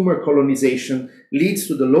tumor colonization, leads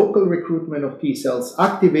to the local recruitment of T cells,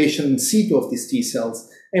 activation in situ of these T cells,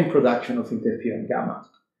 and production of interferon gamma.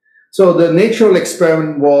 So the natural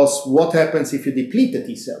experiment was, what happens if you deplete the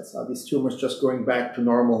T cells? Are these tumors just going back to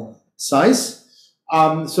normal size?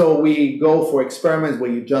 So we go for experiments where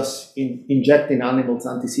you just inject in animals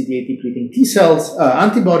anti-CD8 depleting T cells,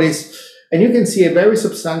 antibodies, and you can see a very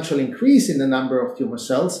substantial increase in the number of tumor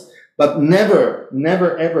cells, but never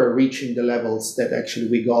ever reaching the levels that actually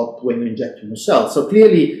we got when we inject tumor cells. So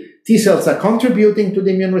clearly T cells are contributing to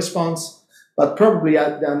the immune response, but probably they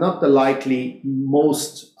are not the likely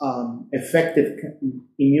most effective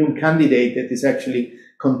immune candidate that is actually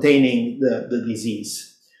containing the disease.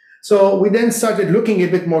 So we then started looking a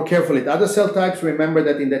bit more carefully at other cell types. Remember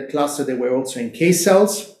that in that cluster there were also NK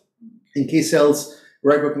cells. NK cells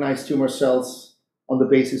recognize tumor cells on the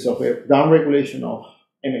basis of a downregulation of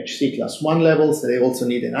MHC class 1 levels. They also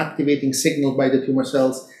need an activating signal by the tumor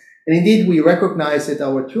cells. And indeed, we recognize that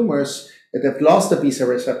our tumors that have lost the B-cell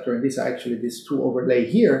receptor, and these are actually these two overlay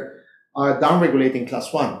here, are downregulating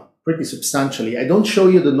class 1 pretty substantially. I don't show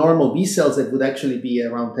you the normal B cells that would actually be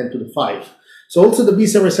around 10 to the 5. So also the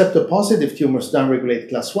B-cell receptor positive tumors downregulate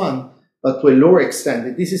class 1, but to a lower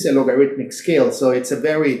extent. This is a logarithmic scale, so it's a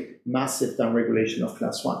very massive downregulation of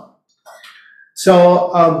class 1.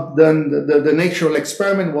 So the natural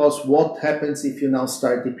experiment was what happens if you now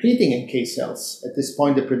start depleting NK cells. At this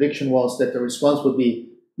point, the prediction was that the response would be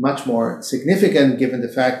much more significant given the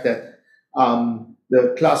fact that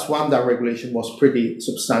the class 1 downregulation was pretty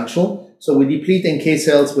substantial. So we deplete NK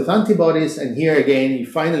cells with antibodies, and here again, you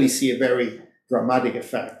finally see a very dramatic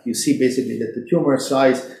effect. You see basically that the tumor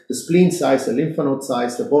size, the spleen size, the lymph node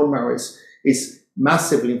size, the bone marrow is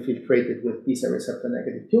massively infiltrated with B-cell receptor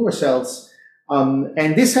negative tumor cells.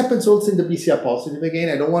 And this happens also in the BCR positive.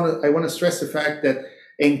 Again, I want to stress the fact that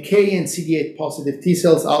NK and CD8 positive T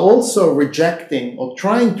cells are also rejecting or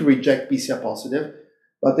trying to reject BCR positive,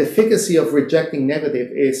 but the efficacy of rejecting negative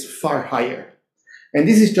is far higher. And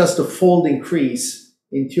this is just a fold increase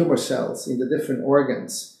in tumor cells in the different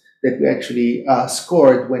organs that we actually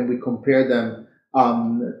scored when we compare them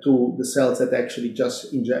to the cells that actually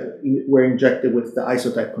just were injected with the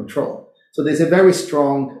isotype control. So there's a very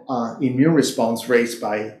strong immune response raised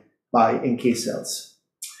by NK cells.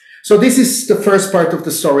 So this is the first part of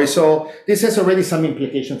the story. So this has already some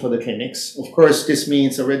implication for the clinics. Of course, this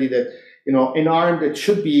means already that, you know, an arm that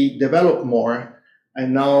should be developed more.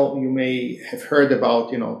 And now you may have heard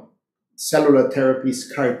about, you know, cellular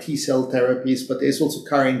therapies, CAR T cell therapies, but there's also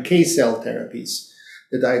CAR NK cell therapies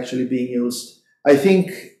that are actually being used. I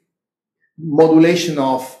think modulation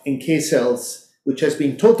of NK cells, which has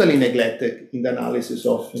been totally neglected in the analysis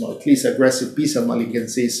of, you know, at least aggressive B-cell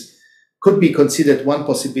malignancies, could be considered one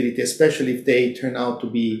possibility, especially if they turn out to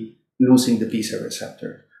be losing the B-cell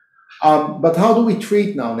receptor. But how do we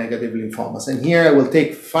treat now negative lymphomas? And here I will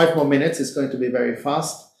take 5 more minutes. It's going to be very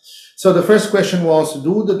fast. So the first question was,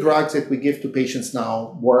 do the drugs that we give to patients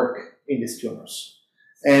now work in these tumors?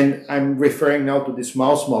 And I'm referring now to this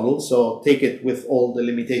mouse model, so take it with all the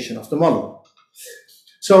limitation of the model.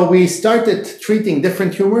 So we started treating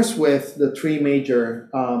different tumors with the 3 major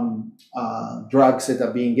drugs that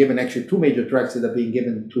are being given, actually 2 major drugs that are being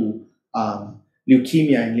given to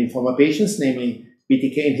leukemia and lymphoma patients, namely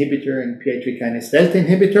BTK inhibitor and PI3 kinase delta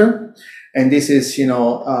inhibitor. And this is, you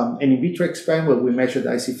know, an in vitro experiment where we measured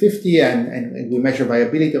IC50 and we measure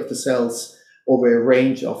viability of the cells over a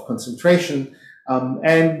range of concentration.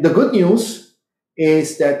 And the good news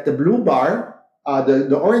is that the blue bar,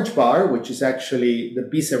 the orange bar, which is actually the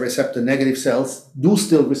B-cell receptor negative cells, do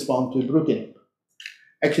still respond to ibrutinib.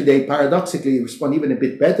 Actually, they paradoxically respond even a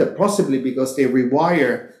bit better, possibly because they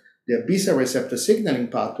rewire their B-cell receptor signaling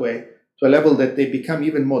pathway to a level that they become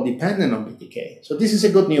even more dependent on BTK. So this is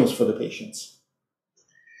a good news for the patients.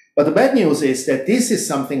 But the bad news is that this is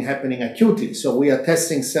something happening acutely. So we are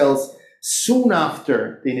testing cells soon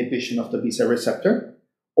after the inhibition of the B-cell receptor,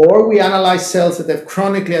 or we analyze cells that have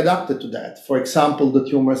chronically adapted to that. For example, the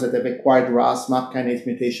tumors that have acquired RAS, MAP kinase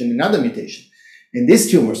mutation, and other mutation. And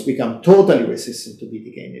these tumors become totally resistant to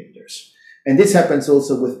BTK inhibitors. And this happens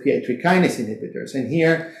also with PI3 kinase inhibitors. And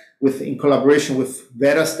here, in collaboration with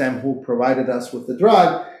Verastem, who provided us with the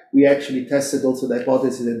drug, we actually tested also the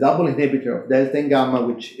hypothesis that a double inhibitor of delta and gamma,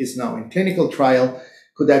 which is now in clinical trial,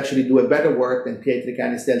 could actually do a better work than PI3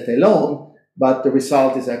 kinase delta alone, but the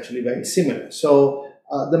result is actually very similar. So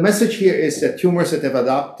the message here is that tumors that have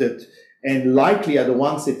adapted and likely are the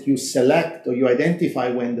ones that you select or you identify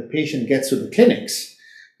when the patient gets to the clinics,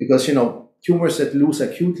 because, you know, tumors that lose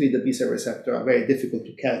acutely the B-cell receptor are very difficult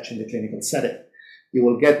to catch in the clinical setting. You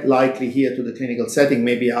will get likely here to the clinical setting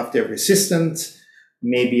maybe after resistance,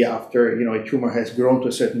 maybe after, you know, a tumor has grown to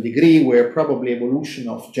a certain degree where probably evolution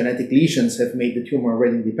of genetic lesions have made the tumor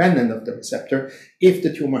already independent of the receptor, if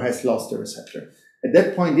the tumor has lost the receptor. At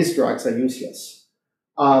that point, these drugs are useless.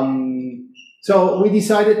 So we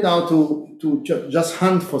decided now to just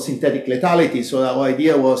hunt for synthetic lethality. So our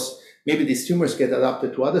idea was maybe these tumors get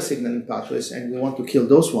adapted to other signaling pathways and we want to kill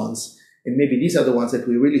those ones. And maybe these are the ones that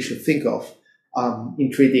we really should think of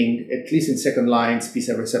in treating, at least in second lines,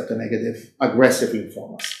 B-cell receptor negative aggressive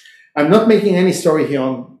lymphomas. I'm not making any story here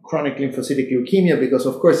on chronic lymphocytic leukemia because,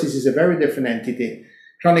 of course, this is a very different entity.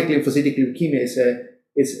 Chronic lymphocytic leukemia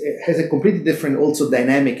has a completely different also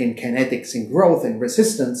dynamic and kinetics and growth and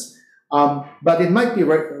resistance. But it might be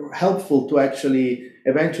helpful to actually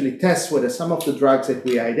eventually test whether some of the drugs that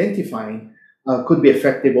we are identifying could be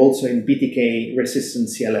effective also in BTK resistant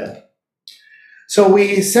CLL. So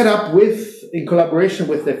we set up in collaboration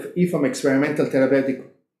with the IFOM experimental therapeutic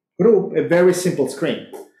group, a very simple screen.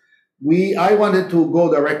 I wanted to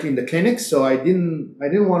go directly in the clinic, so I didn't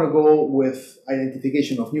want to go with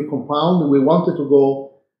identification of new compound. We wanted to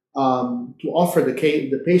go to offer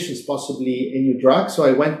the patients possibly a new drug. So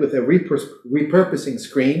I went with a repurposing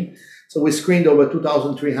screen. So we screened over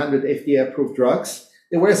 2,300 FDA-approved drugs.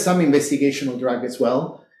 There were some investigational drugs as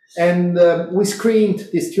well. And we screened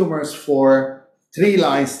these tumors for 3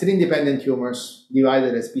 lines, 3 independent tumors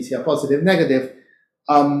divided as BCR positive, negative.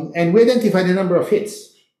 And we identified a number of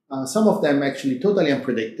hits. Some of them actually totally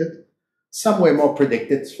unpredicted. Some were more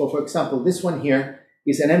predicted. So for example, this one here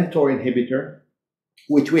is an mTOR inhibitor,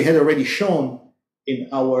 which we had already shown in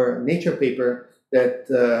our Nature paper that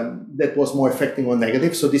that was more effective on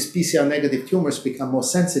negative. So these PCR negative tumors become more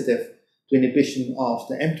sensitive to inhibition of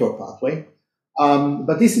the mTOR pathway.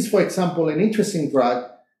 But this is, for example, an interesting drug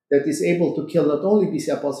that is able to kill not only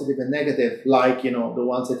BCR positive and negative, like the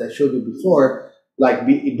ones that I showed you before, like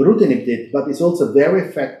ibrutinib did, but it's also very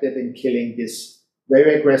effective in killing these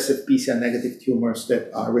very aggressive PCR negative tumors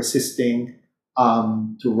that are resisting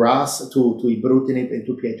to RAS, to ibrutinib, and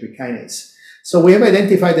to PI3 kinase. So we have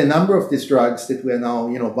identified a number of these drugs that we are now,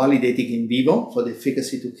 validating in vivo for the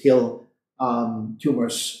efficacy to kill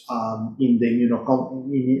tumors in the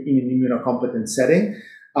immunocompetent setting.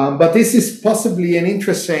 But this is possibly an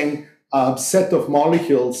interesting set of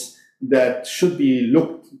molecules that should be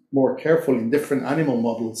looked more carefully in different animal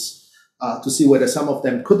models to see whether some of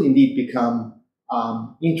them could indeed become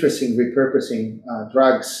interesting repurposing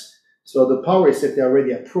drugs. So the power is that they're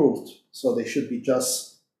already approved, so they should be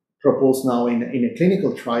just proposed now in a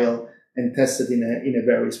clinical trial and tested in a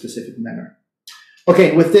very specific manner.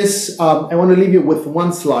 Okay, with this, I want to leave you with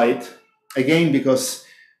one slide, again, because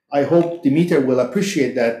I hope Dimitar will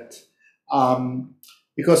appreciate that.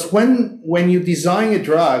 Because when you design a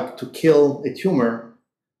drug to kill a tumor,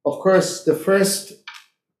 of course, the first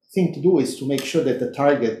thing to do is to make sure that the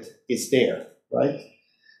target is there, right?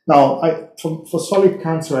 Now, for solid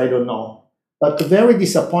cancer, I don't know. But the very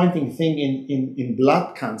disappointing thing in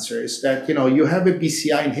blood cancer is that, you have a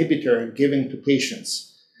BCI inhibitor given to patients.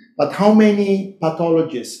 But how many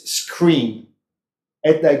pathologists screen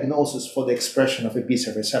at diagnosis for the expression of a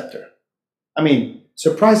BCR receptor? I mean,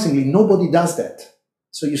 surprisingly, nobody does that.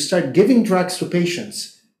 So you start giving drugs to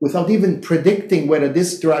patients without even predicting whether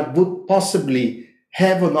this drug would possibly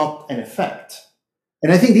have or not an effect.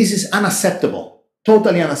 And I think this is unacceptable,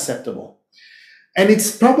 totally unacceptable. And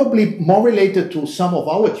it's probably more related to some of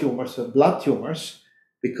our tumors, blood tumors,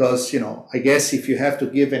 because, I guess if you have to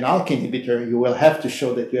give an ALK inhibitor, you will have to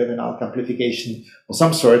show that you have an ALK amplification of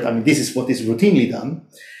some sort. I mean, this is what is routinely done.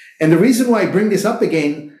 And the reason why I bring this up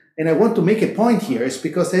again, and I want to make a point here, is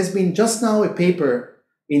because there's been just now a paper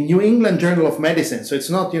in New England Journal of Medicine, so it's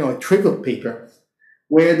not, a trivial paper,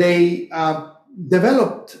 where they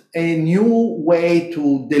developed a new way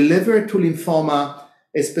to deliver to lymphoma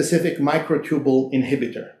a specific microtubule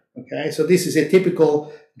inhibitor. Okay, so this is a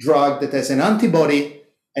typical drug that has an antibody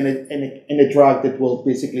and a drug that will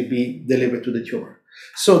basically be delivered to the tumor.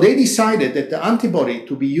 So they decided that the antibody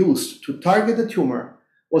to be used to target the tumor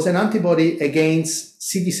was an antibody against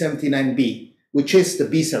CD79B, which is the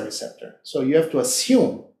B-cell receptor. So you have to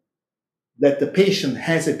assume that the patient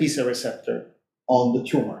has a B-cell receptor on the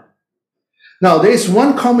tumor. Now, there is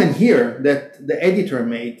one comment here that the editor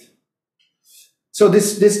made. So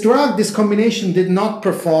this drug, this combination did not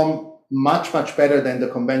perform much better than the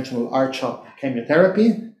conventional R-CHOP chemotherapy.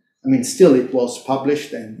 I mean, still it was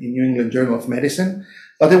published in New England Journal of Medicine.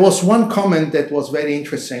 But there was one comment that was very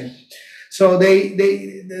interesting. So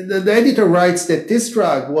the editor writes that this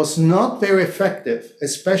drug was not very effective,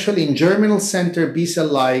 especially in germinal center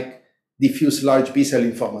B-cell-like diffuse large B-cell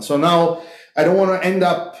lymphoma. So now I don't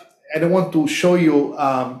want to show you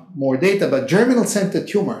more data, but germinal center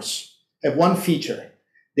tumors have one feature.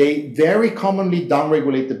 They very commonly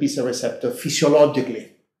downregulate the B-cell receptor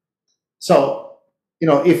physiologically. So,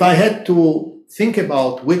 if I had to think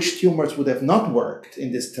about which tumors would have not worked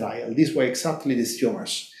in this trial, these were exactly these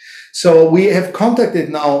tumors. So we have contacted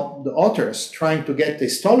now the authors trying to get the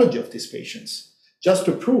histology of these patients, just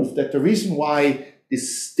to prove that the reason why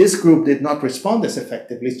this group did not respond as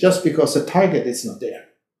effectively is just because the target is not there.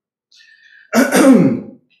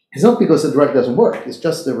 It's not because the drug doesn't work, it's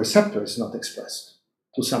just the receptor is not expressed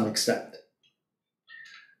to some extent.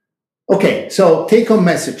 Okay, so take-home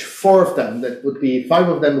message, 4 of them, 5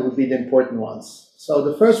 of them would be the important ones. So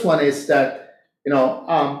the first one is that,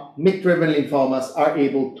 MYC-driven lymphomas are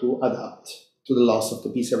able to adapt to the loss of the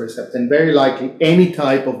B-cell receptor, and very likely any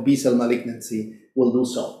type of B-cell malignancy will do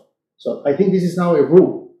so. So I think this is now a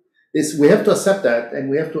rule. We have to accept that, and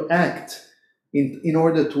we have to act in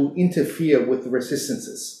order to interfere with the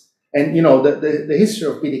resistances. And, the history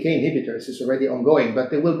of BTK inhibitors is already ongoing, but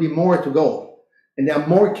there will be more to go. And there are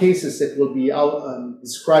more cases that will be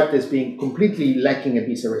described as being completely lacking a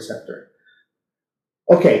B-cell receptor.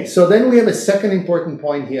 Okay, so then we have a second important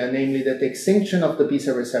point here, namely that the extinction of the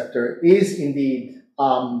B-cell receptor is indeed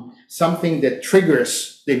something that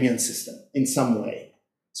triggers the immune system in some way.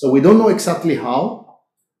 So we don't know exactly how,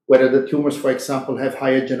 whether the tumors, for example, have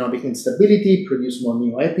higher genomic instability, produce more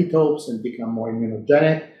neoepitopes, and become more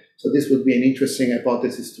immunogenic. So this would be an interesting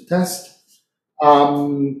hypothesis to test.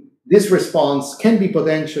 This response can be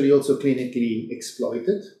potentially also clinically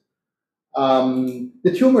exploited.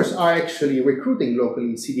 The tumors are actually recruiting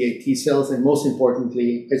locally CD8 T cells, and most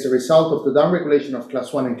importantly, as a result of the downregulation of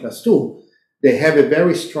class 1 and class 2, they have a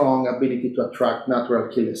very strong ability to attract natural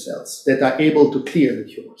killer cells that are able to clear the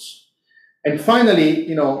tumors. And finally,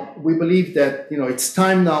 we believe that, it's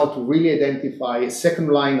time now to really identify a second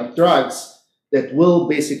line of drugs that will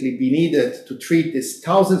basically be needed to treat these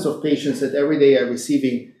thousands of patients that every day are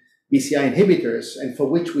receiving BCI inhibitors, and for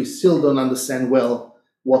which we still don't understand well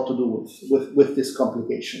what to do with these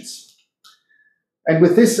complications. And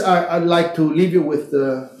with this, I'd like to leave you with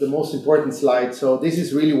the most important slide. So this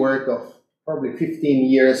is really work of probably 15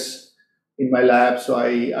 years in my lab. So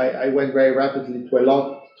I went very rapidly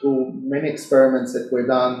to many experiments that were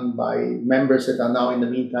done by members that are now in the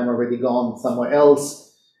meantime already gone somewhere else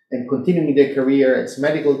and continuing their career as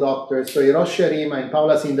medical doctors. So Hiroshi Arima and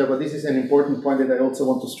Paola Sinder, but this is an important point that I also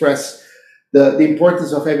want to stress, the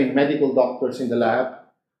importance of having medical doctors in the lab.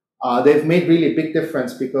 They've made really a big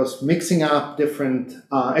difference, because mixing up different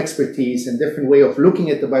expertise and different way of looking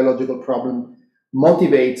at the biological problem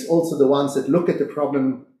motivates also the ones that look at the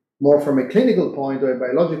problem more from a clinical point or a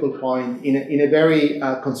biological point in a very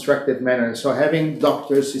constructive manner. So having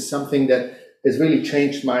doctors is something that has really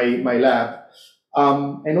changed my lab.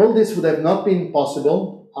 And all this would have not been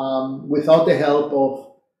possible without the help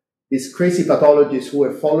of these crazy pathologists who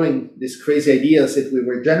were following these crazy ideas that we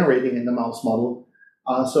were generating in the mouse model.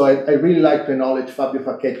 So I really like to acknowledge Fabio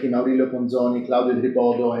Facchetti, Maurilio Ponzoni, Claudio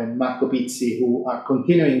Tripodo, and Marco Pizzi, who are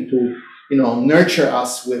continuing to nurture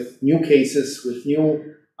us with new cases, with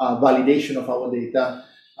new validation of our data.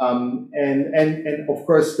 And of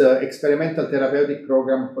course, the experimental therapeutic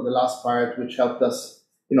program for the last part, which helped us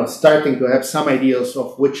starting to have some ideas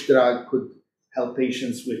of which drug could help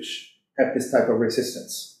patients which have this type of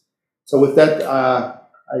resistance. So with that,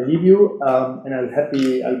 I leave you, and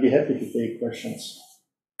I'll be happy to take questions.